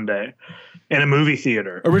on Sunday in a movie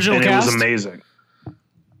theater. Original and cast? It was amazing.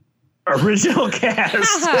 Original cast.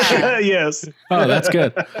 Yes. Oh, that's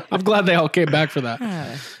good. I'm glad they all came back for that.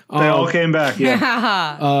 They all came back.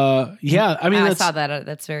 Yeah. Yeah. I mean, I saw that.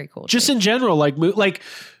 That's very cool. Just in general, like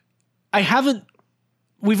I haven't.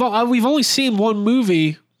 We've only seen one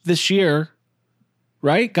movie this year,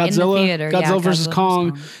 right? Godzilla. Godzilla versus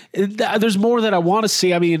Kong. There's more that I want to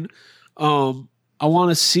see. I mean, I want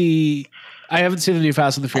to see. I haven't seen the new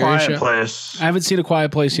Fast and the Furious yet. Place. I haven't seen A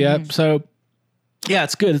Quiet Place yet. So yeah,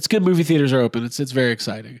 it's good. It's good. Movie theaters are open. It's very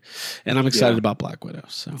exciting, and I'm excited about Black Widow.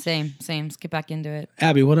 So Same. Let's get back into it.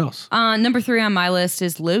 Abby, what else? Number 3 on my list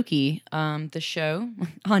is Loki, the show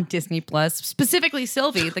on Disney Plus. Specifically,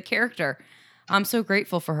 Sylvie, the character. I'm so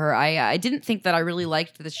grateful for her. I didn't think that I really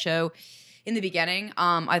liked the show in the beginning.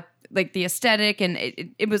 I like the aesthetic, and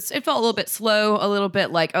it felt a little bit slow, a little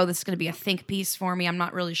bit like, oh, this is going to be a think piece for me. I'm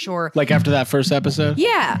not really sure. Like after that first episode?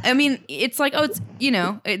 Yeah. I mean, it's like, oh, it's, you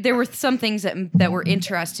know, there were some things that were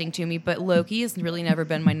interesting to me, but Loki has really never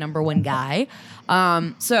been my number one guy.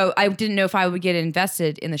 So I didn't know if I would get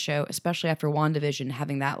invested in the show, especially after WandaVision,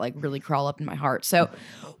 having that like really crawl up in my heart. So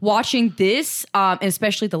watching this, and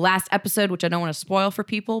especially the last episode, which I don't want to spoil for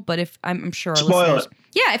people, but if I'm sure our Spoil listeners, it.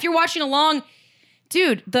 Yeah, if you're watching along,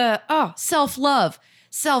 dude, self-love,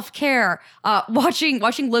 self-care,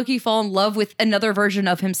 watching Loki fall in love with another version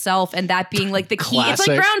of himself, and that being like the key. It's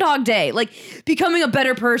like Groundhog Day, like becoming a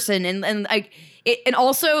better person, and like and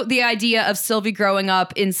also the idea of Sylvie growing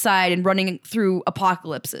up inside and running through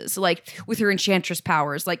apocalypses, like with her enchantress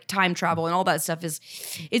powers, like time travel and all that stuff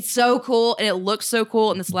it's so cool, and it looks so cool.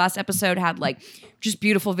 And this last episode had like just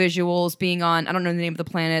beautiful visuals being on, I don't know the name of the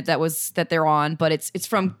planet that they're on, but it's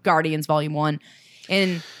from Guardians Volume 1.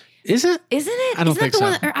 And Is it? isn't it? I don't Isn't think it the so.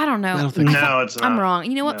 one that, or I don't know. I don't think so. No, it's not. I'm wrong.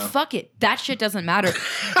 You know what? No. Fuck it. That shit doesn't matter.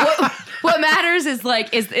 what matters is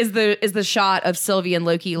like is the shot of Sylvie and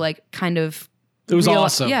Loki like kind of. It was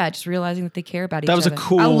awesome. Yeah, just realizing that they care about each other. That was a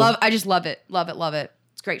cool. I just love it. Love it. Love it.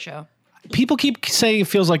 It's a great show. People keep saying it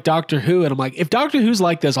feels like Doctor Who, and I'm like, if Doctor Who's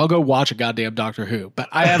like this, I'll go watch a goddamn Doctor Who. But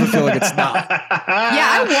I have a feeling it's not. Yeah,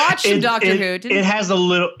 I watched some Doctor Who. It has a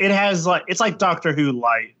little. It has like it's like Doctor Who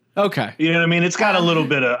light. Okay. You know what I mean? It's got a little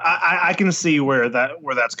bit of. I can see where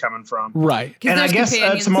that's coming from. Right. And I guess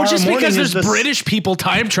companions. tomorrow Well, just morning because is there's the British people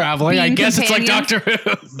time traveling, I Being guess it's like companions.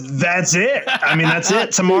 Doctor Who. That's it. I mean, that's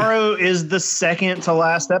it. Tomorrow is the second to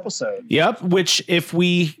last episode. Yep. Which, if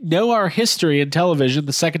we know our history in television,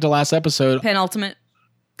 the second to last episode, Penultimate.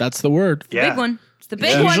 that's the word. Yeah. Big one. It's the big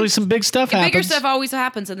Yeah. one. Usually some big stuff The happens. bigger stuff always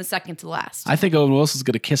happens in the second to last. I think Owen Wilson's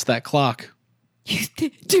going to kiss that clock.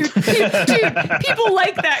 dude, people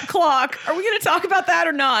like that clock. Are we going to talk about that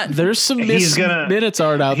or not? There's some He's gonna- minutes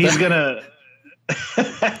art out He's there. gonna.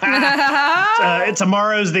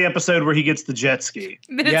 Tomorrow's the episode where he gets the jet ski.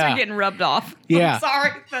 Minutes Yeah. are getting rubbed off. Yeah. I'm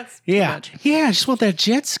sorry. That's too Yeah. much. Yeah, I just want that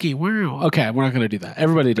jet ski. Wow. Okay, we're not going to do that.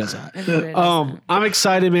 Everybody does that. Everybody does I'm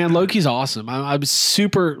excited, man. Loki's awesome. I'm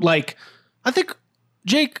super, like, I think,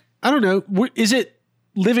 Jake, I don't know. Is it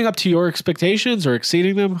living up to your expectations or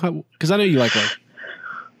exceeding them? Because I know you like Loki.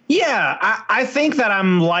 Yeah, I think that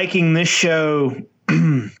I'm liking this show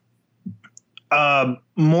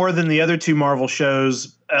more than the other two Marvel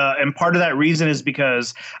shows. And part of that reason is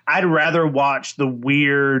because I'd rather watch the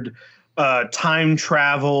weird time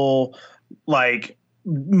travel, like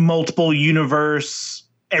multiple universe,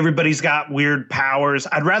 everybody's got weird powers.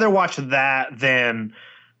 I'd rather watch that than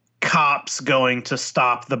cops going to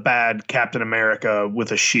stop the bad Captain America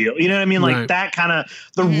with a shield. You know what I mean? Like Right. that kind of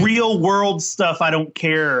the real world stuff I don't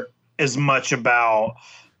care as much about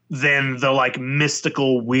than the like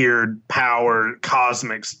mystical weird power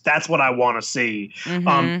cosmics. That's what I want to see.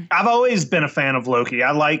 I've always been a fan of Loki.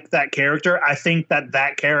 I like that character. I think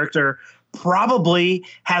that character probably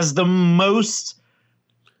has the most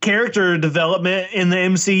character development in the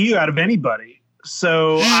MCU out of anybody.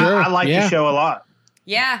 So Sure, I like yeah. the show a lot.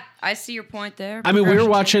 Yeah, I see your point there. I mean, we were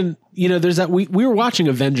watching, there's that, we were watching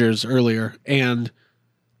Avengers earlier, and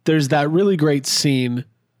there's that really great scene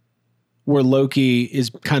where Loki is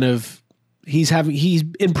kind of, he's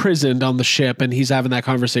imprisoned on the ship, and he's having that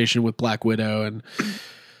conversation with Black Widow, and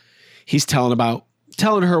he's telling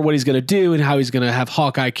her what he's going to do and how he's going to have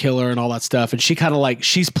Hawkeye kill her and all that stuff. And she kind of like,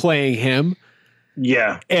 she's playing him.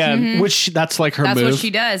 Yeah. And which that's like her That's move. what she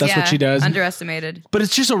does. That's yeah. what she does. Underestimated. But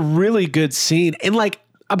it's just a really good scene. And like,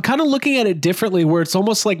 I'm kind of looking at it differently, where it's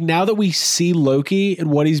almost like now that we see Loki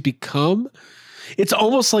and what he's become, it's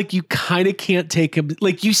almost like you kind of can't take him.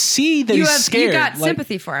 Like you see that he's scared. You got Like,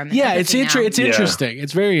 sympathy for him. yeah, empathy now. it's interesting.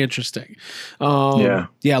 It's very interesting. Yeah.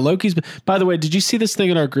 Loki's. By the way, did you see this thing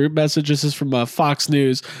in our group message? This is from Fox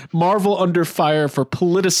News. Marvel under fire for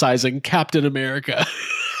politicizing Captain America.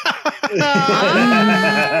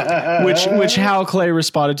 which Hal Clay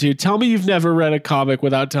responded to. Tell me you've never read a comic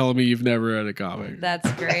without telling me you've never read a comic.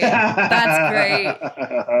 That's great. That's great.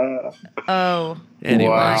 Oh.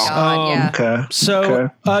 Anyway, Oh my God, yeah. Okay. So,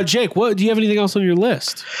 Jake, what do you have anything else on your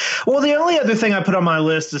list? Well, the only other thing I put on my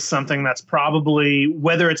list is something that's probably,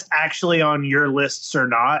 whether it's actually on your lists or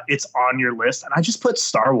not, it's on your list. And I just put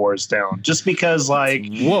Star Wars down just because, like,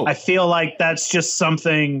 Whoa. I feel like that's just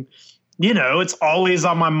something, it's always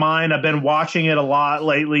on my mind. I've been watching it a lot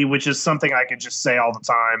lately, which is something I could just say all the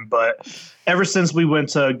time. But ever since we went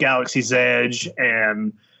to Galaxy's Edge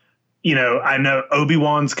and, I know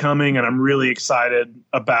Obi-Wan's coming and I'm really excited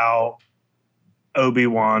about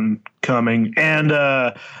Obi-Wan coming, and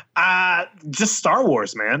just Star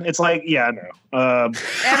Wars, man. It's like, yeah, I know.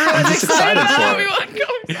 Everyone's just excited excited about for it. Obi-Wan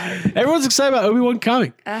coming. Everyone's excited about Obi-Wan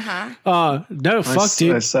coming. Uh-huh. No, fuck,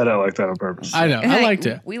 dude. I said it like that on purpose. I know. I liked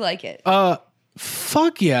it. We like it.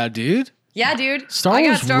 Fuck yeah, dude. Yeah, dude. Star I got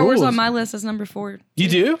Wars Star Wars rules. on my list as number 4. You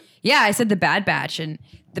do? Yeah, I said The Bad Batch and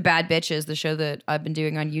The Bad Bitches, the show that I've been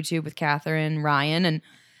doing on YouTube with Catherine, Ryan, and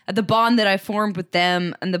the bond that I formed with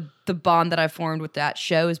them and the bond that I formed with that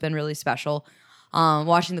show has been really special.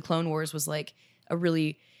 Watching the Clone Wars was like a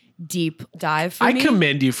really deep dive for I me.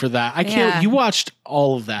 commend you for that. I can't. Yeah. You watched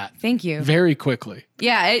all of that. Thank you. Very quickly.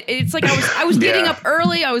 Yeah, it's like I was getting up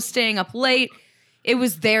early. I was staying up late. It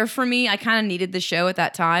was there for me. I kind of needed the show at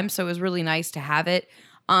that time, so it was really nice to have it,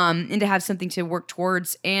 and to have something to work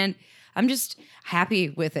towards. And I'm just happy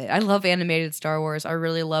with it. I love animated Star Wars. I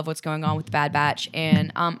really love what's going on with Bad Batch,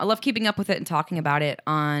 and I love keeping up with it and talking about it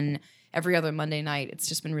on every other Monday night. It's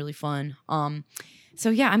just been really fun. So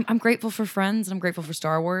yeah, I'm grateful for Friends, and I'm grateful for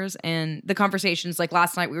Star Wars, and the conversations. Like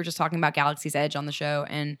last night, we were just talking about Galaxy's Edge on the show,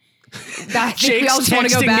 and I think we all Jake's just want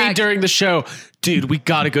to go texting back. me during the show, dude. We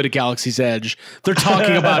got to go to Galaxy's Edge. They're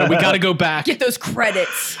talking about it. We got to go back. Get those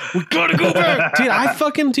credits. We gotta go back,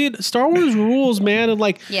 dude. Star Wars rules, man. And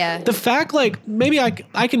like, the fact, like, maybe I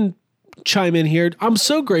can chime in here. I'm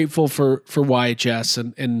so grateful for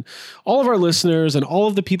YHS and all of our listeners and all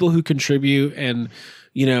of the people who contribute. And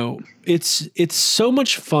you know, it's so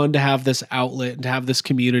much fun to have this outlet and to have this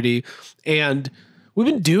community. And we've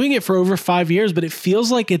been doing it for over 5 years, but it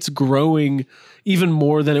feels like it's growing even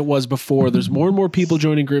more than it was before. There's more and more people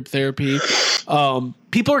joining group therapy.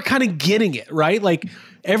 People are kind of getting it, right? Like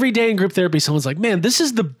every day in group therapy, someone's like, man, this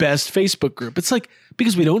is the best Facebook group. It's like,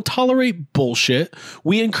 because we don't tolerate bullshit.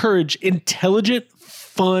 We encourage intelligent,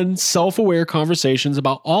 fun, self-aware conversations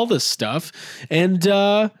about all this stuff. And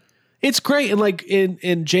it's great. And like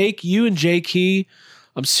in Jake, you and Jay Key,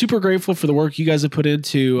 I'm super grateful for the work you guys have put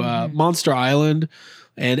into Monster Island,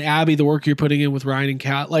 and Abby, the work you're putting in with Ryan and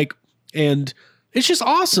Kat. Like, and it's just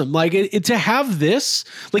awesome. Like it to have this,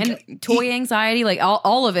 like and toy anxiety, like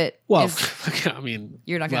all of it. Well, is, I mean,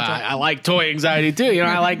 you're not gonna. I like toy anxiety too. You know,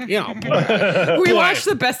 I like we watched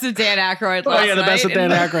the best of Dan Aykroyd. Last the best of night,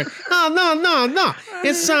 Dan Aykroyd. No.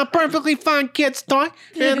 It's a perfectly fine kid's toy,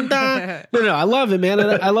 and no, I love it, man.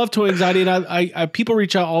 And I love toy anxiety, and I people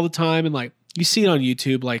reach out all the time, and like you see it on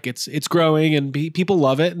YouTube, like it's growing, and people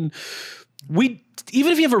love it, and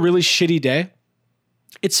even if you have a really shitty day,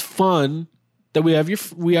 it's fun that we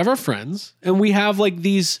have our friends, and we have like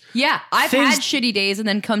these. Yeah, I've had shitty days and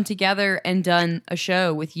then come together and done a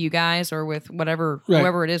show with you guys or with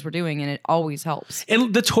whoever it is we're doing, and it always helps.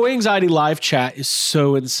 And the Toy Anxiety live chat is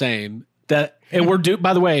so insane and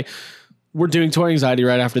by the way, we're doing Toy Anxiety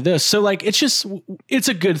right after this. So like, it's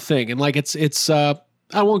a good thing. And like, it's I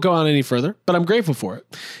won't go on any further, but I'm grateful for it.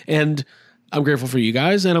 And I'm grateful for you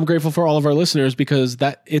guys, and I'm grateful for all of our listeners, because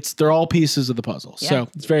they're all pieces of the puzzle. Yeah. So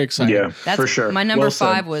it's very exciting. Yeah, for sure. My number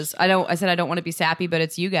 5 was I said I don't want to be sappy, but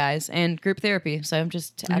it's you guys and group therapy. So I'm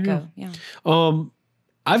just to echo. Yeah.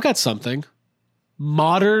 I've got something.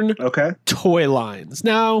 Modern toy lines.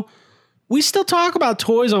 Now, we still talk about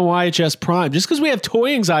toys on YHS Prime. Just because we have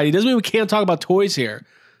toy anxiety doesn't mean we can't talk about toys here.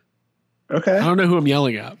 Okay. I don't know who I'm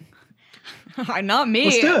yelling at. Not me.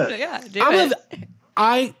 Let's do it. Yeah, do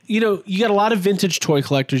it. You got a lot of vintage toy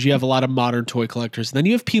collectors. You have a lot of modern toy collectors. And then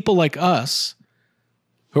you have people like us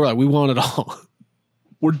who are like, we want it all.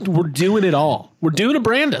 We're doing it all. We're doing a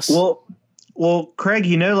Brandis. Well, Craig,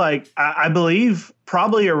 like I believe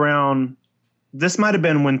probably around, this might have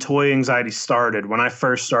been when Toy Anxiety started, when I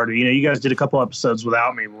first started. You guys did a couple episodes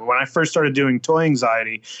without me. When I first started doing Toy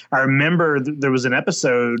Anxiety, I remember there was an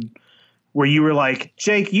episode where you were like,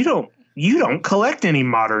 Jake, you don't collect any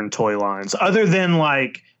modern toy lines other than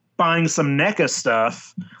like buying some NECA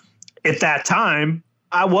stuff. At that time,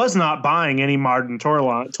 I was not buying any modern toy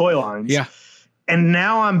lines. Yeah. And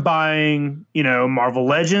now I'm buying, Marvel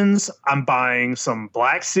Legends. I'm buying some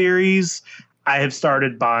Black Series. I have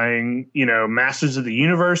started buying, Masters of the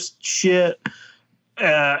Universe shit.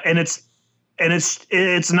 And it's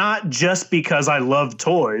not just because I love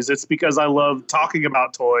toys. It's because I love talking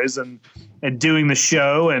about toys and doing the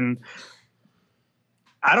show. And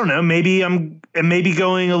I don't know, maybe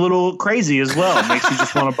going a little crazy as well. It makes you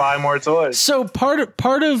just want to buy more toys. So part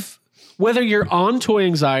of whether you're on Toy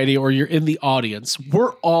Anxiety or you're in the audience,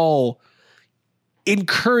 we're all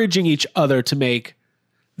encouraging each other to make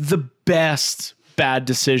the best bad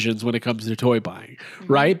decisions when it comes to toy buying,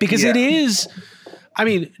 right? Because it is,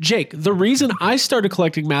 Jake, the reason I started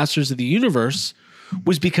collecting Masters of the Universe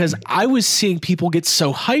was because I was seeing people get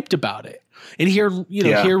so hyped about it. And hear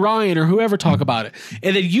Ryan or whoever talk about it.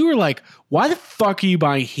 And then you were like, why the fuck are you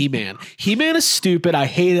buying He-Man? He-Man is stupid. I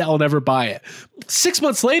hate it. I'll never buy it. 6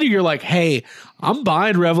 months later, you're like, hey, I'm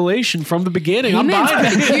buying Revelation from the beginning. I'm buying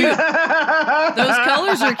it. Cute. Those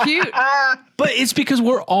colors are cute. But it's because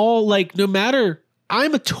we're all like, no matter,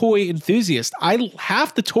 I'm a toy enthusiast.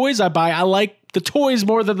 Half the toys I buy, I like the toys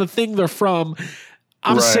more than the thing they're from.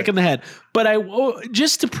 I'm sick in the head. But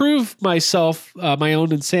just to prove myself, my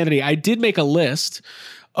own insanity, I did make a list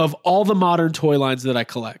of all the modern toy lines that I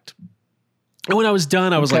collect. And when I was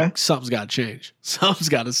done, I was like, something's got to change. Something's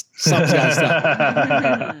got to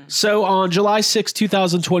stop. So on July 6,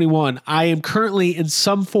 2021, I am currently in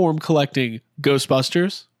some form collecting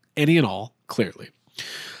Ghostbusters, any and all, clearly.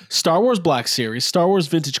 Star Wars Black Series, Star Wars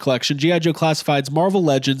Vintage Collection, G.I. Joe Classifieds, Marvel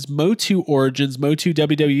Legends, Mo2 Origins, Mo2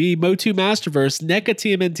 WWE, Mo2 Masterverse, NECA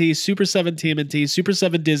TMNT, Super 7 TMNT, Super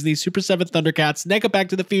 7 Disney, Super 7 Thundercats, NECA Back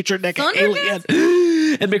to the Future, NECA Alien,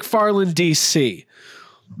 and McFarlane DC.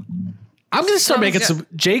 I'm going to start making some...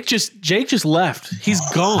 Jake just left. He's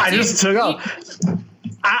gone. I just took off.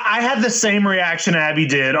 I had the same reaction Abby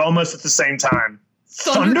did almost at the same time.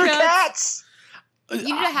 Thundercats? You need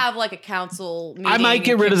to have like a council meeting. I might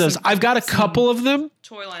get rid of those. I've got a couple of them.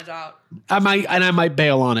 Toy lines out. I might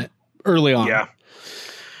bail on it early on. Yeah.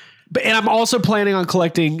 And I'm also planning on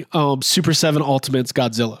collecting Super 7 Ultimates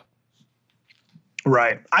Godzilla.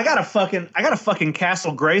 Right. I got a fucking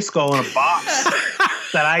Castle Grayskull in a box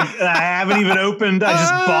that I haven't even opened. I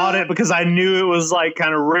just bought it because I knew it was like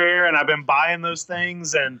kind of rare, and I've been buying those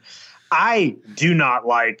things, and I do not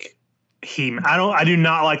like I do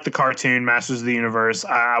not like the cartoon Masters of the Universe.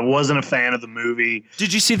 I wasn't a fan of the movie.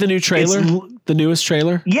 Did you see the new trailer? The newest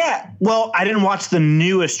trailer? Yeah. Well, I didn't watch the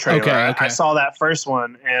newest trailer. Okay. I saw that first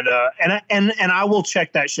one, and I will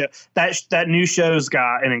check that show. That new show's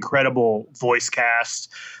got an incredible voice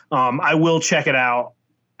cast. I will check it out.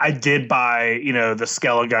 I did buy, the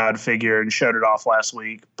Skelegod figure and showed it off last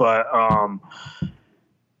week, but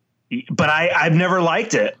I've never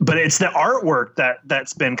liked it. But it's the artwork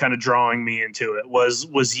that's been kind of drawing me into it.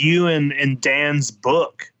 Was you and Dan's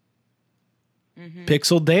book. Mm-hmm.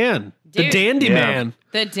 Pixel Dan. Dude. The Dandy Man.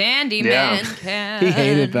 The Dandy Man can. He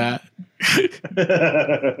hated that.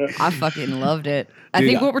 I fucking loved it. I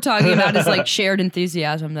think what we're talking about is like shared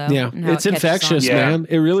enthusiasm, though. Yeah, it's infectious, man.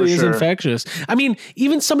 It really is infectious. I mean,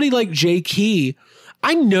 even somebody like Jay Key,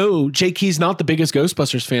 I know Jay Key's not the biggest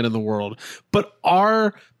Ghostbusters fan in the world, but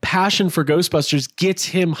our passion for Ghostbusters gets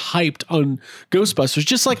him hyped on Ghostbusters.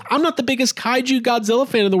 Just like I'm not the biggest Kaiju Godzilla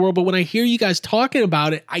fan in the world, but when I hear you guys talking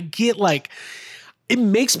about it, I get like, it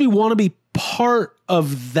makes me want to be part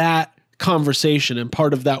of that conversation and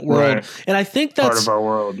part of that world. Right. And I think that's part of our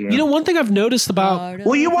world. Yeah. One thing I've noticed about,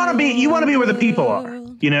 you want to be where the people are,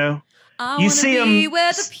 you see them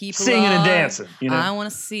where the people singing are. And dancing. I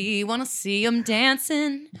want to see them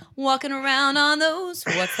dancing, walking around on those.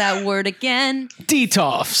 What's that word again?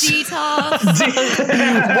 Detoffs.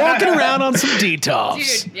 Walking around on some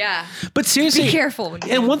detoffs. Dude, yeah. But seriously, be careful.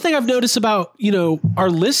 And one thing I've noticed about,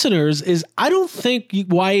 our listeners is I don't think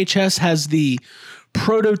YHS has the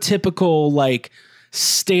prototypical, like,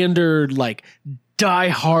 standard, like,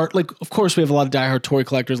 diehard, like, of course we have a lot of diehard toy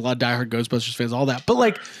collectors, a lot of diehard Ghostbusters fans, all that. But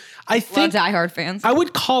like, I think a lot of diehard fans. I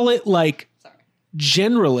would call it like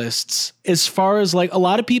generalists, as far as like a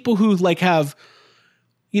lot of people who like have,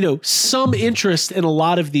 some interest in a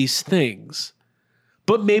lot of these things,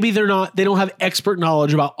 but maybe they don't have expert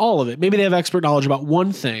knowledge about all of it. Maybe they have expert knowledge about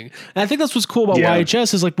one thing. And I think that's what's cool about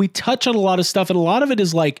YHS is like we touch on a lot of stuff, and a lot of it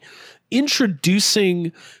is like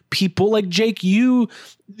introducing people like Jake, you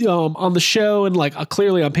on the show, and like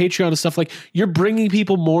clearly on Patreon and stuff, like you're bringing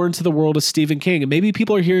people more into the world of Stephen King. And maybe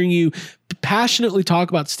people are hearing you passionately talk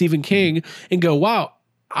about Stephen King and go, wow,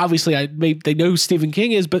 obviously they know who Stephen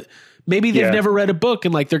King is, but maybe they've never read a book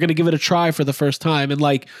and like they're going to give it a try for the first time. And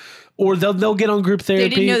like, or they'll get on group therapy.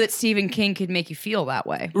 They didn't know that Stephen King could make you feel that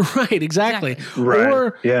way. Right. Exactly. Right.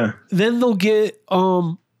 Or then they'll get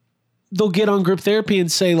on group therapy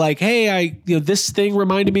and say like, hey, this thing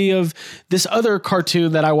reminded me of this other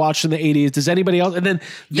cartoon that I watched in the 80s. Does anybody else? And then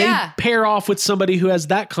they pair off with somebody who has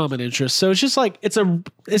that common interest. So it's just like, it's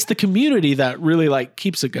the community that really like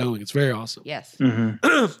keeps it going. It's very awesome. Yes.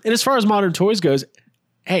 Mm-hmm. And as far as modern toys goes,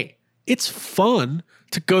 hey, it's fun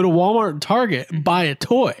to go to Walmart and Target and buy a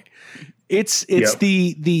toy. It's it's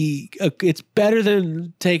better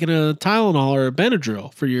than taking a Tylenol or a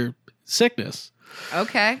Benadryl for your sickness.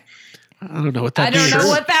 Okay. I don't know what that means. I don't know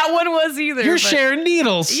what that one was either. You're sharing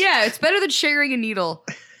needles. Yeah, it's better than sharing a needle.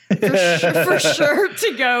 For sure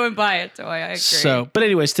to go and buy a toy. I agree. So, but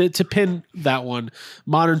anyways, to pin that one,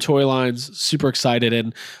 Modern Toy Lines, super excited.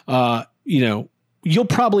 And, you'll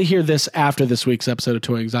probably hear this after this week's episode of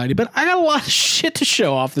Toy Anxiety, but I got a lot of shit to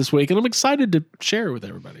show off this week, and I'm excited to share it with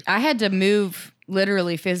everybody. I had to move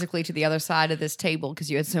literally physically to the other side of this table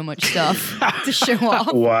because you had so much stuff to show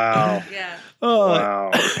off. Wow. Yeah.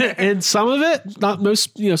 Wow. And some of it, not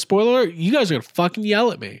most, spoiler alert, you guys are going to fucking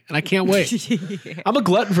yell at me, and I can't wait. I'm a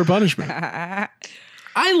glutton for punishment. I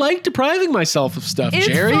like depriving myself of stuff,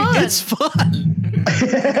 Jerry. Fun. It's fun.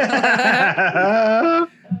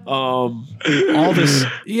 All this,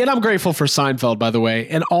 and I'm grateful for Seinfeld, by the way.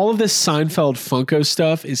 And all of this Seinfeld Funko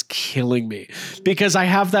stuff is killing me because I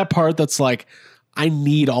have that part that's like, I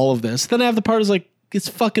need all of this. Then I have the part that's like, it's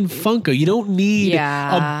fucking Funko. You don't need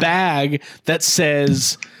a bag that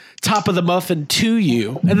says top of the muffin to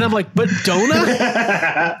you. And then I'm like, but don't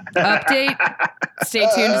I? Update. Stay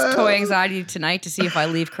tuned to Toy Anxiety tonight to see if I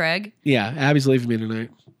leave Craig. Yeah, Abby's leaving me tonight.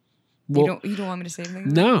 Well, You don't want me to say anything?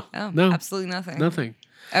 No. No. Absolutely nothing. Nothing.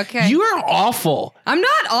 Okay. You are awful. I'm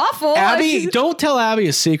not awful. Abby, don't tell Abby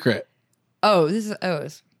a secret.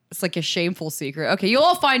 It's like a shameful secret. Okay, you'll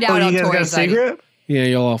all find out on you guys Toy got a Anxiety. secret? Yeah,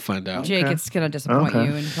 you'll all find out. Jake, it's gonna disappoint you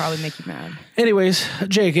and probably make you mad. Anyways,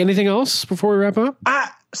 Jake, anything else before we wrap up?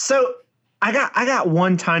 So I got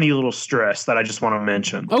one tiny little stress that I just want to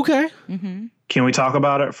mention. Okay. Mm-hmm. Can we talk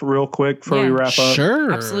about it for real quick before we wrap up?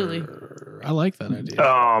 Sure. Absolutely. I like that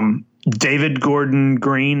idea. David Gordon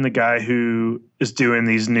Green, the guy who is doing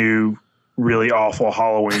these new really awful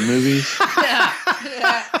Halloween movies.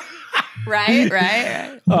 Right.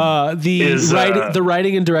 The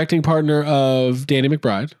writing and directing partner of Danny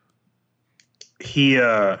McBride.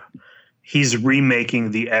 He's remaking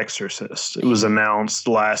The Exorcist. It was announced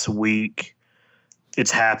last week. It's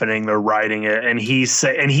happening. They're writing it, and he's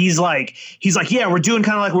like, yeah, we're doing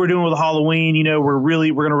kind of like we're doing with Halloween. You know, we're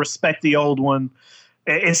going to respect the old one.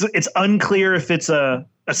 It's unclear if it's a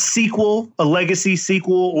sequel, a legacy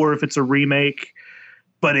sequel, or if it's a remake,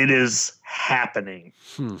 but it is happening.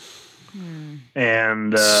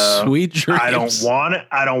 And sweet dreams. I don't want it.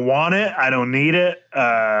 I don't need it.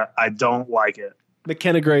 I don't like it.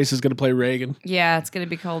 McKenna Grace is going to play Reagan. Yeah, it's going to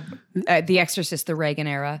be called The Exorcist: The Reagan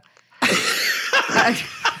Era.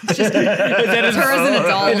 It's just her as an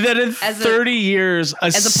adult. And then in 30 years, a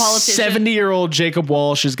as a politician, 70-year-old Jacob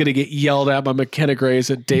Walsh is going to get yelled at by McKenna Grace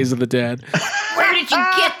at Days of the Dead. Where did you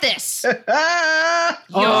get this?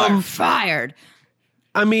 You're fired.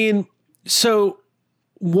 I mean, so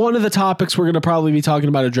one of the topics we're going to probably be talking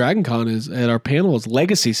about at Dragon Con at our panel is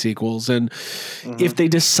legacy sequels. And if they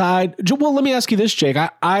decide, well, let me ask you this, Jake.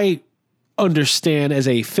 I understand as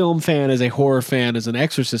a film fan, as a horror fan, as an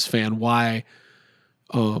Exorcist fan, why,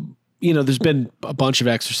 there's been a bunch of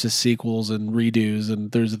Exorcist sequels and redos,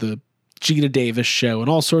 and there's the Gina Davis show and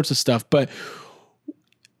all sorts of stuff. But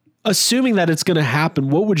assuming that it's going to happen,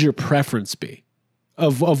 what would your preference be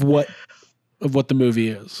of what the movie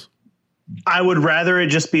is? I would rather it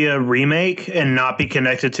just be a remake and not be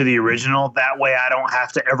connected to the original. That way I don't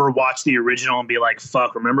have to ever watch the original and be like,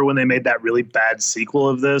 fuck, remember when they made that really bad sequel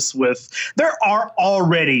of this there are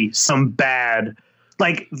already some bad,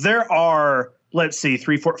 like there are, let's see,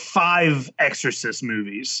 3, 4, 5 Exorcist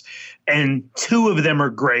movies, and 2 of them are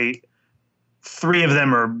great. 3 of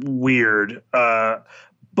them are weird.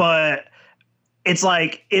 But it's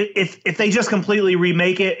like if they just completely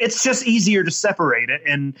remake it, it's just easier to separate it.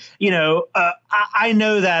 And, I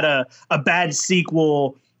know that a bad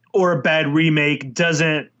sequel or a bad remake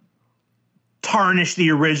doesn't tarnish the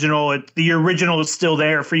original. The original is still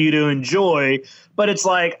there for you to enjoy. But it's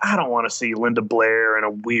like, I don't want to see Linda Blair in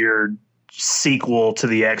a weird sequel to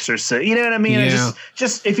The Exorcist. You know what I mean? Yeah.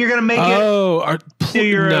 Just if you're going to make do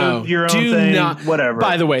your own thing, whatever.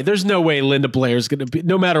 By the way, there's no way Linda Blair is going to be,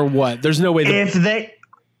 no matter what, there's no way. I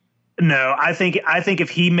think if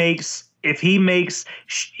he makes,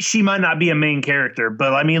 she might not be a main character,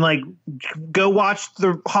 but I mean, like, go watch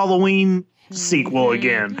the Halloween sequel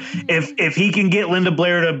again. If he can get Linda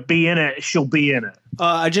Blair to be in it, she'll be in it.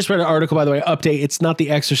 I just read an article, by the way. Update: it's not The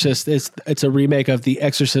Exorcist. It's a remake of The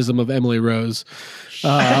Exorcism of Emily Rose.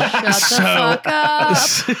 Shut the fuck up.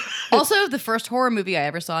 Also, the first horror movie I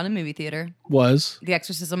ever saw in a movie theater was The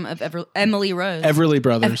Exorcism of Emily Rose. Everly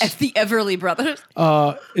Brothers. The Everly Brothers.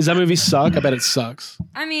 Is that movie suck? I bet it sucks.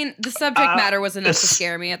 I mean, the subject matter was enough to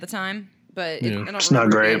scare me at the time, but I don't it's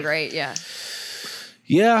remember not it being great. Yeah.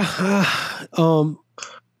 Yeah. I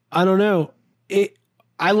don't know.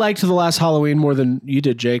 I liked The Last Halloween more than you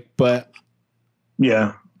did, Jake, but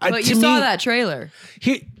yeah. But you saw that trailer.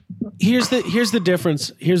 Here's the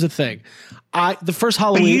difference. Here's the thing. The first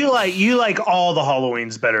Halloween. But you like all the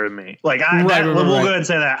Halloweens better than me. Like we'll go ahead and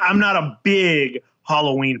say that. I'm not a big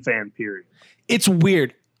Halloween fan, period. It's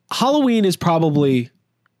weird. Halloween is probably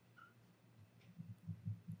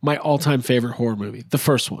my all-time favorite horror movie, the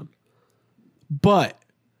first one. But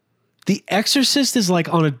The Exorcist is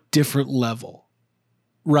like on a different level,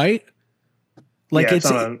 right? Like it's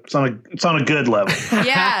on a good level.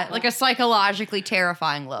 Yeah, like a psychologically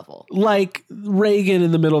terrifying level. Like Reagan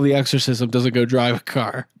in the middle of The Exorcism doesn't go drive a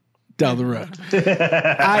car down the road.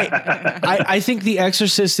 I think The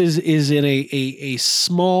Exorcist is in a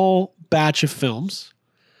small batch of films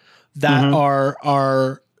that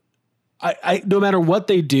are I no matter what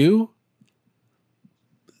they do,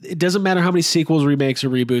 it doesn't matter how many sequels, remakes, or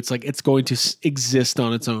reboots. Like it's going to exist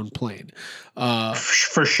on its own plane.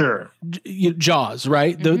 For sure. Jaws,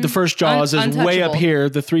 right? The first Jaws is way up here.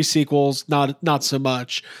 The 3 sequels, not so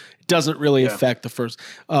much. It doesn't really affect the first.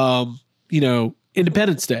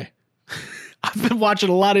 Independence Day. I've been watching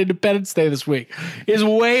a lot of Independence Day this week. Is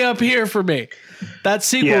way up here for me. That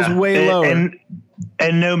sequel is way lower.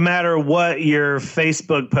 And no matter what your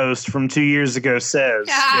Facebook post from 2 years ago says,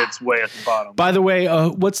 it's way at the bottom. By the way,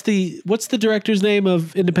 what's the director's name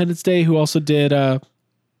of Independence Day who also did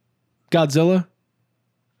Godzilla?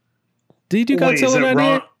 Did he do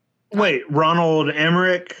Godzilla? Wait, Ronald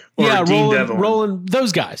Emmerich or Dean Devlin? Roland,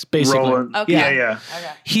 those guys, basically. Okay. Yeah.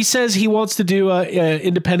 Okay. He says he wants to do a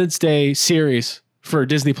Independence Day series for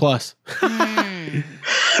Disney Plus.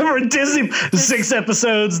 For Disney, 6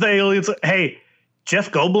 episodes. Hey, Jeff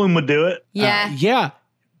Goldblum would do it. Yeah. Yeah.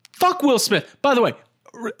 Fuck Will Smith. By the way,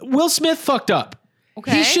 Will Smith fucked up.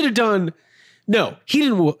 Okay. He should have done. No, he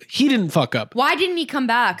didn't. He didn't fuck up. Why didn't he come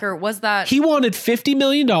back? Or was that He wanted $50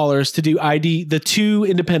 million to do the 2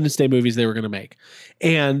 Independence Day movies they were going to make,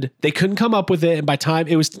 and they couldn't come up with it. And by time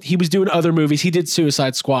he was doing other movies. He did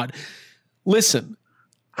Suicide Squad. Listen,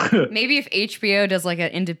 maybe if HBO does like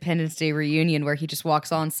an Independence Day reunion where he just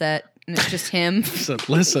walks on set and it's just him.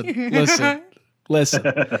 Listen.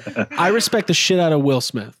 I respect the shit out of Will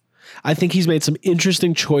Smith. I think he's made some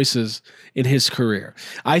interesting choices in his career.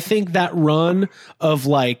 I think that run of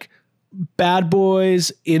like Bad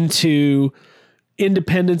Boys into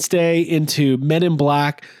Independence Day into Men in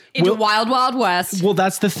Black into Wild Wild West. Well,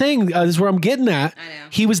 that's the thing. This is where I'm getting at. I know.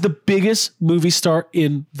 He was the biggest movie star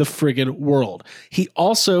in the friggin' world. He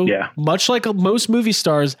also, much like most movie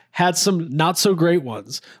stars, had some not so great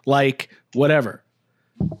ones, like whatever,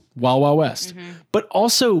 Wild Wild West. Mm-hmm. But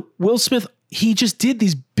also, Will Smith, he just did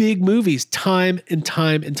these big movies time and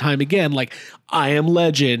time and time again, like I Am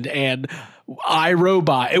Legend and I,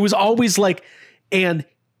 Robot. It was always like, and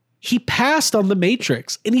he passed on The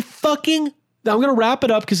Matrix, and he fucking, now I'm going to wrap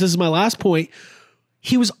it up because this is my last point.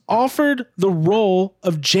 He was offered the role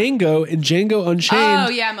of Django in Django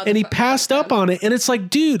Unchained, and he passed up on it. And it's like,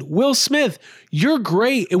 dude, Will Smith, you're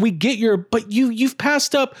great, and we get but you've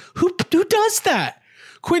passed up. Who does that?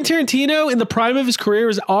 Quentin Tarantino in the prime of his career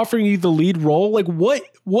is offering you the lead role. Like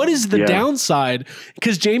what is the downside?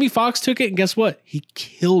 Because Jamie Foxx took it, and guess what? He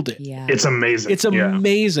killed it. Yeah. It's amazing. It's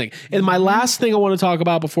amazing. And my last thing I want to talk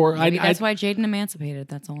about before that's why Jaden emancipated.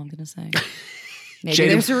 That's all I'm going to say. Maybe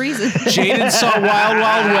there's a reason. Jaden saw Wild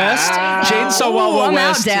Wild West. Jaden saw Wild Wild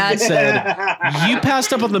West and said, "You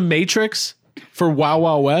passed up on The Matrix for Wild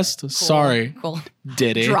Wild West." Cool. Sorry,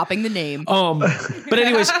 did it? Dropping the name. But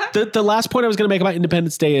anyways, the last point I was going to make about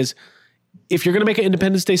Independence Day is, if you're going to make an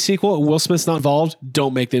Independence Day sequel and Will Smith's not involved,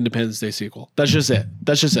 don't make the Independence Day sequel. That's just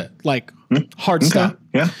it. Like hard stop.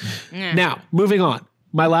 Yeah. Now moving on.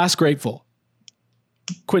 My last grateful,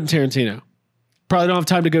 Quentin Tarantino. Probably don't have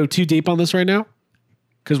time to go too deep on this right now,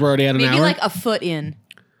 because we're already at an hour. Maybe like a foot in.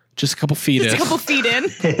 Just a couple feet in. Just a couple feet in.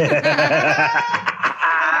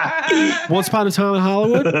 Once Upon a Time in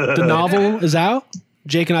Hollywood, the novel is out.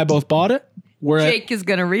 Jake and I both bought it. Jake is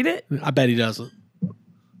going to read it? I bet he doesn't.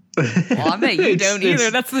 Well, I bet you don't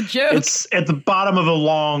either. That's the joke. It's at the bottom of a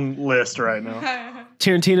long list right now.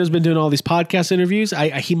 Tarantino's been doing all these podcast interviews.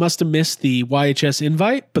 He must have missed the YHS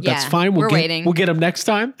invite, but that's fine. We're waiting. We'll get him next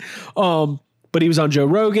time. But he was on Joe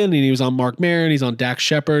Rogan, and he was on Mark Maron. He's on Dax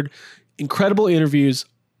Shepard. Incredible interviews.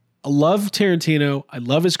 I love Tarantino. I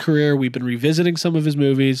love his career. We've been revisiting some of his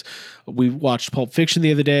movies. We watched Pulp Fiction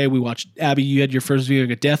the other day. We watched, Abby, you had your first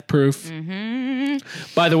viewing of Death Proof. Mm-hmm.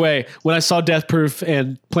 By the way, when I saw Death Proof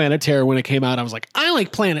and Planet Terror when it came out, I was like, I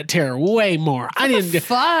like Planet Terror way more. I was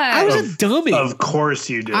a dummy. Of course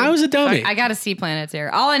you did. I was a dummy. I got to see Planet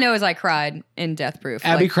Terror. All I know is I cried in Death Proof.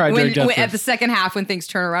 Abby cried during Death Proof. At the second half when things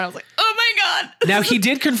turn around, I was like, oh my God. Now, he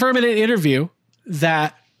did confirm in an interview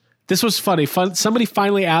that this was funny. Somebody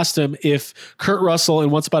finally asked him if Kurt Russell in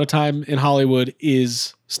Once Upon a Time in Hollywood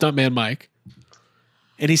is Stuntman Mike.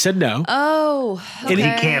 And he said no. Oh, okay. And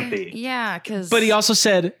he can't be. Yeah, because... But he also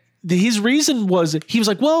said his reason was, he was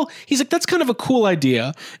like, that's kind of a cool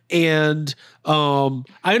idea. And I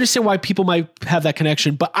understand why people might have that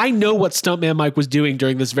connection, but I know what Stuntman Mike was doing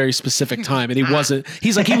during this very specific time. And he wasn't.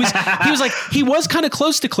 He was kind of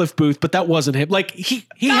close to Cliff Booth, but that wasn't him. Like he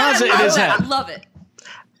has it in his head. I love it.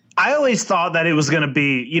 I always thought that it was going to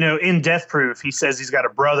be, in Death Proof, he says he's got a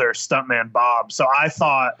brother, Stuntman Bob. So I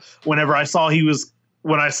thought whenever I saw he was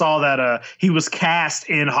cast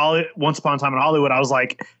in Once Upon a Time in Hollywood, I was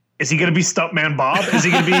like, is he going to be Stuntman Bob? Is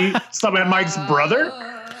he going to be Stuntman Mike's brother?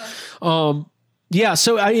 Yeah,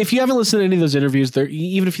 so if you haven't listened to any of those interviews,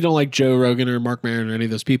 even if you don't like Joe Rogan or Mark Maron or any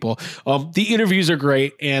of those people, the interviews are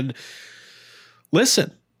great. And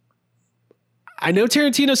listen, I know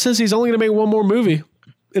Tarantino says he's only going to make one more movie,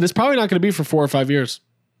 and it's probably not going to be for 4 or 5 years.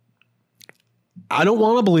 I don't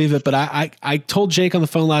want to believe it, but I told Jake on the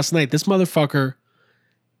phone last night, this motherfucker,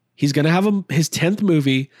 he's going to have his 10th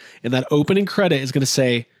movie, and that opening credit is going to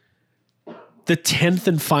say, the 10th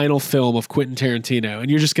and final film of Quentin Tarantino.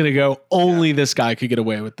 And you're just going to go, only this guy could get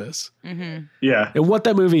away with this. Mm-hmm. Yeah. And what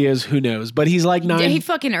that movie is, who knows? But he's like 9. Yeah, he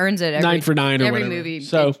fucking earns it. 9 for 9 or every whatever. movie.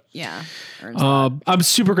 So earns I'm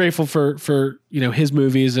super grateful for his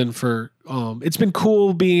movies and for it's been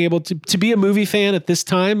cool being able to be a movie fan at this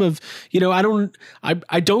time of,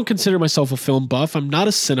 I don't consider myself a film buff. I'm not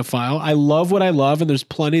a cinephile. I love what I love, and there's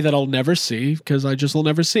plenty that I'll never see because I just will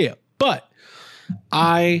never see it. But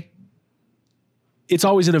it's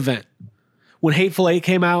always an event. When Hateful Eight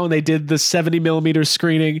came out and they did the 70 millimeter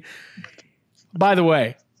screening, by the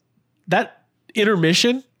way, that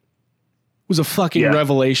intermission was a fucking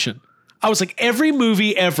revelation. I was like, every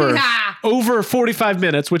movie ever over 45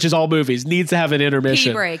 minutes, which is all movies, needs to have an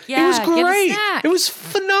intermission. Pee break. It was Yeah, get a great. snack. It was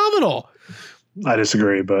phenomenal. I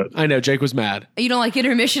disagree, but I know Jake was mad. You don't like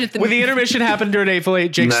intermission at the When movie? the intermission happened during Hateful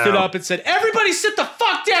Eight, Jake No. stood up and said, "Everybody sit the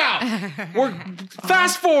fuck down. We're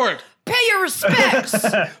fast forward. Pay your respects.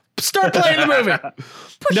 Start playing the movie."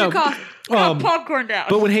 Push No, your popcorn down.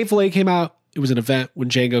 But when Hateful Eight came out, it was an event. When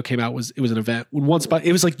Django came out, it was an event. When Once Upon,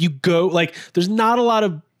 it was like you go, like there's not a lot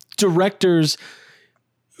of directors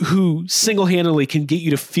who single-handedly can get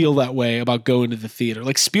you to feel that way about going to the theater.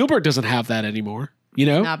 Like Spielberg doesn't have that anymore. You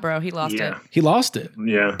know, Nah, bro, he lost it. he lost it.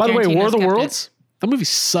 yeah. By the way, War of the Tarantino's kept Worlds, that movie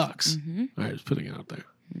sucks. Mm-hmm. All right, just putting it out there.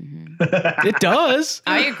 It does.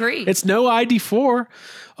 I agree. It's no ID4.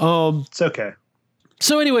 It's okay.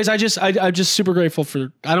 So anyways, I'm just super grateful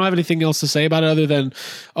for, I don't have anything else to say about it other than,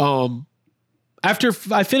 after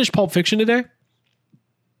I finished Pulp Fiction today,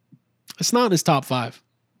 it's not in his top 5.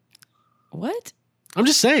 What? I'm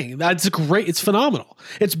just saying that's great. It's phenomenal.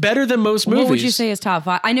 It's better than most movies. What would you say is top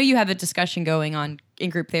 5? I know you have a discussion going on in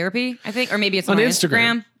group therapy, I think, or maybe it's on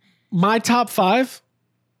Instagram. My top 5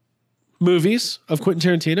 movies of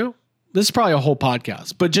Quentin Tarantino. This is probably a whole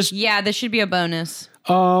podcast, but just Yeah, this should be a bonus.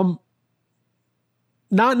 not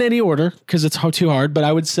in any order because it's too hard. But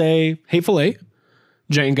I would say Hateful Eight,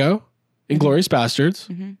 Django, Inglourious Bastards.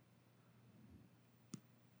 Mm-hmm.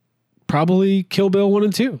 Probably Kill Bill 1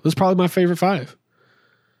 and 2. That's probably my favorite 5.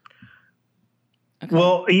 Okay.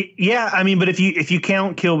 Well, yeah, I mean, but if you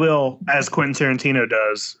count Kill Bill as Quentin Tarantino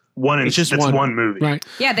does, It's just one movie, right?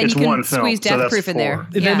 Yeah, then It's you can one film, squeeze so Death that's Proof in there.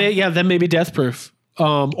 4. Then maybe Death Proof,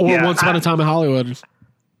 or Yeah, Once Upon a Time in Hollywood,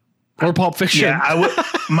 or Pulp Fiction. Yeah, I would.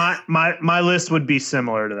 my list would be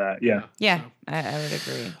similar to that. Yeah. Yeah, I would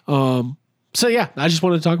agree. So yeah, I just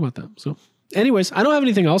wanted to talk about them. So, anyways, I don't have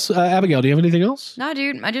anything else. Abigail, do you have anything else? No,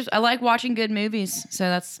 dude, I like watching good movies, so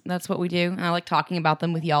that's what we do, and I like talking about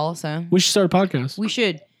them with y'all. So We should start a podcast. we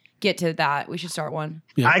should get to that. We should start one.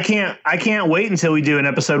 Yeah. I can't wait until we do an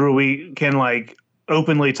episode where we can like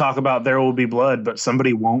openly talk about There Will Be Blood, but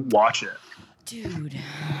somebody won't watch it. Dude,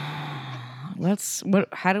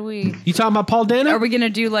 how do we? You talking about Paul Dano? Are we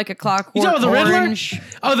gonna do like a Clockwork You talking about the Riddler? Orange?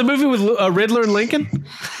 Oh, the movie with Riddler and Lincoln?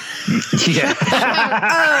 Yeah. Oh,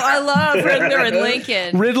 I love Riddler and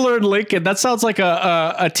Lincoln. Riddler and Lincoln. That sounds like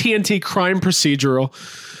a TNT crime procedural.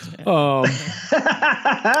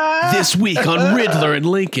 This week on Riddler and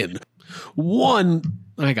Lincoln.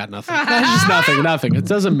 I got nothing. That's just nothing. It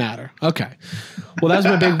doesn't matter. Okay. Well, that was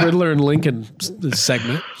my big Riddler and Lincoln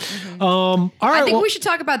segment. All right. I think we should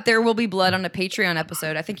talk about There Will Be Blood on a Patreon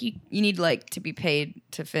episode. I think you need like to be paid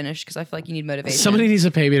to finish because I feel like you need motivation. Somebody needs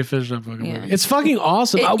to pay me to finish that fucking movie. It's fucking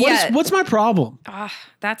awesome. What's my problem?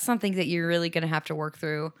 That's something that you're really gonna have to work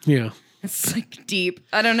through. Yeah. It's like deep.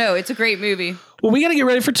 I don't know. It's a great movie. Well, we got to get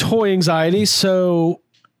ready for toy anxiety. So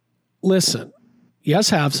listen,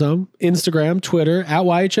 yes, have some. Instagram, Twitter, at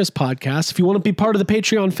YHS Podcast. If you want to be part of the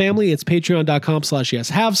Patreon family, it's patreon.com/yes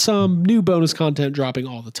have some. New bonus content dropping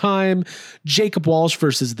all the time. Jacob Walsh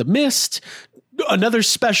versus The Mist. Another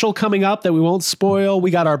special coming up that we won't spoil. We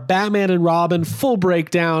got our Batman and Robin full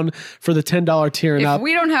breakdown for the $10 tier and If up.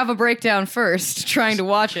 we don't have a breakdown first, trying to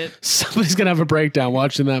watch it. Somebody's going to have a breakdown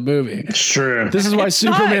watching that movie. It's true. This is why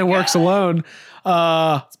Superman works alone. It's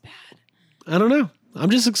bad. I don't know. I'm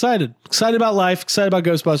just excited. Excited about life. Excited about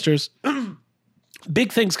Ghostbusters.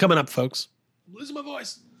 Big things coming up, folks. I'm losing my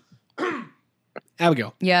voice.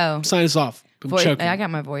 Abigail, Yo. sign us off. I'm choking. I got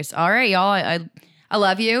my voice. All right, y'all. I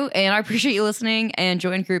love you, and I appreciate you listening, and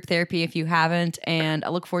join group therapy if you haven't, and I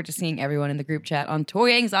look forward to seeing everyone in the group chat on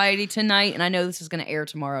Toy Anxiety tonight, and I know this is going to air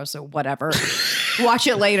tomorrow, so whatever. Watch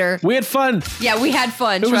it later. We had fun. Yeah, we had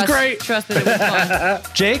fun. It was great. Trust that it was fun.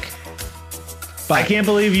 Jake? Bye. I can't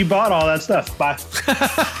believe you bought all that stuff. Bye.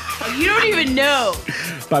 You don't even know.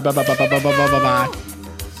 Bye.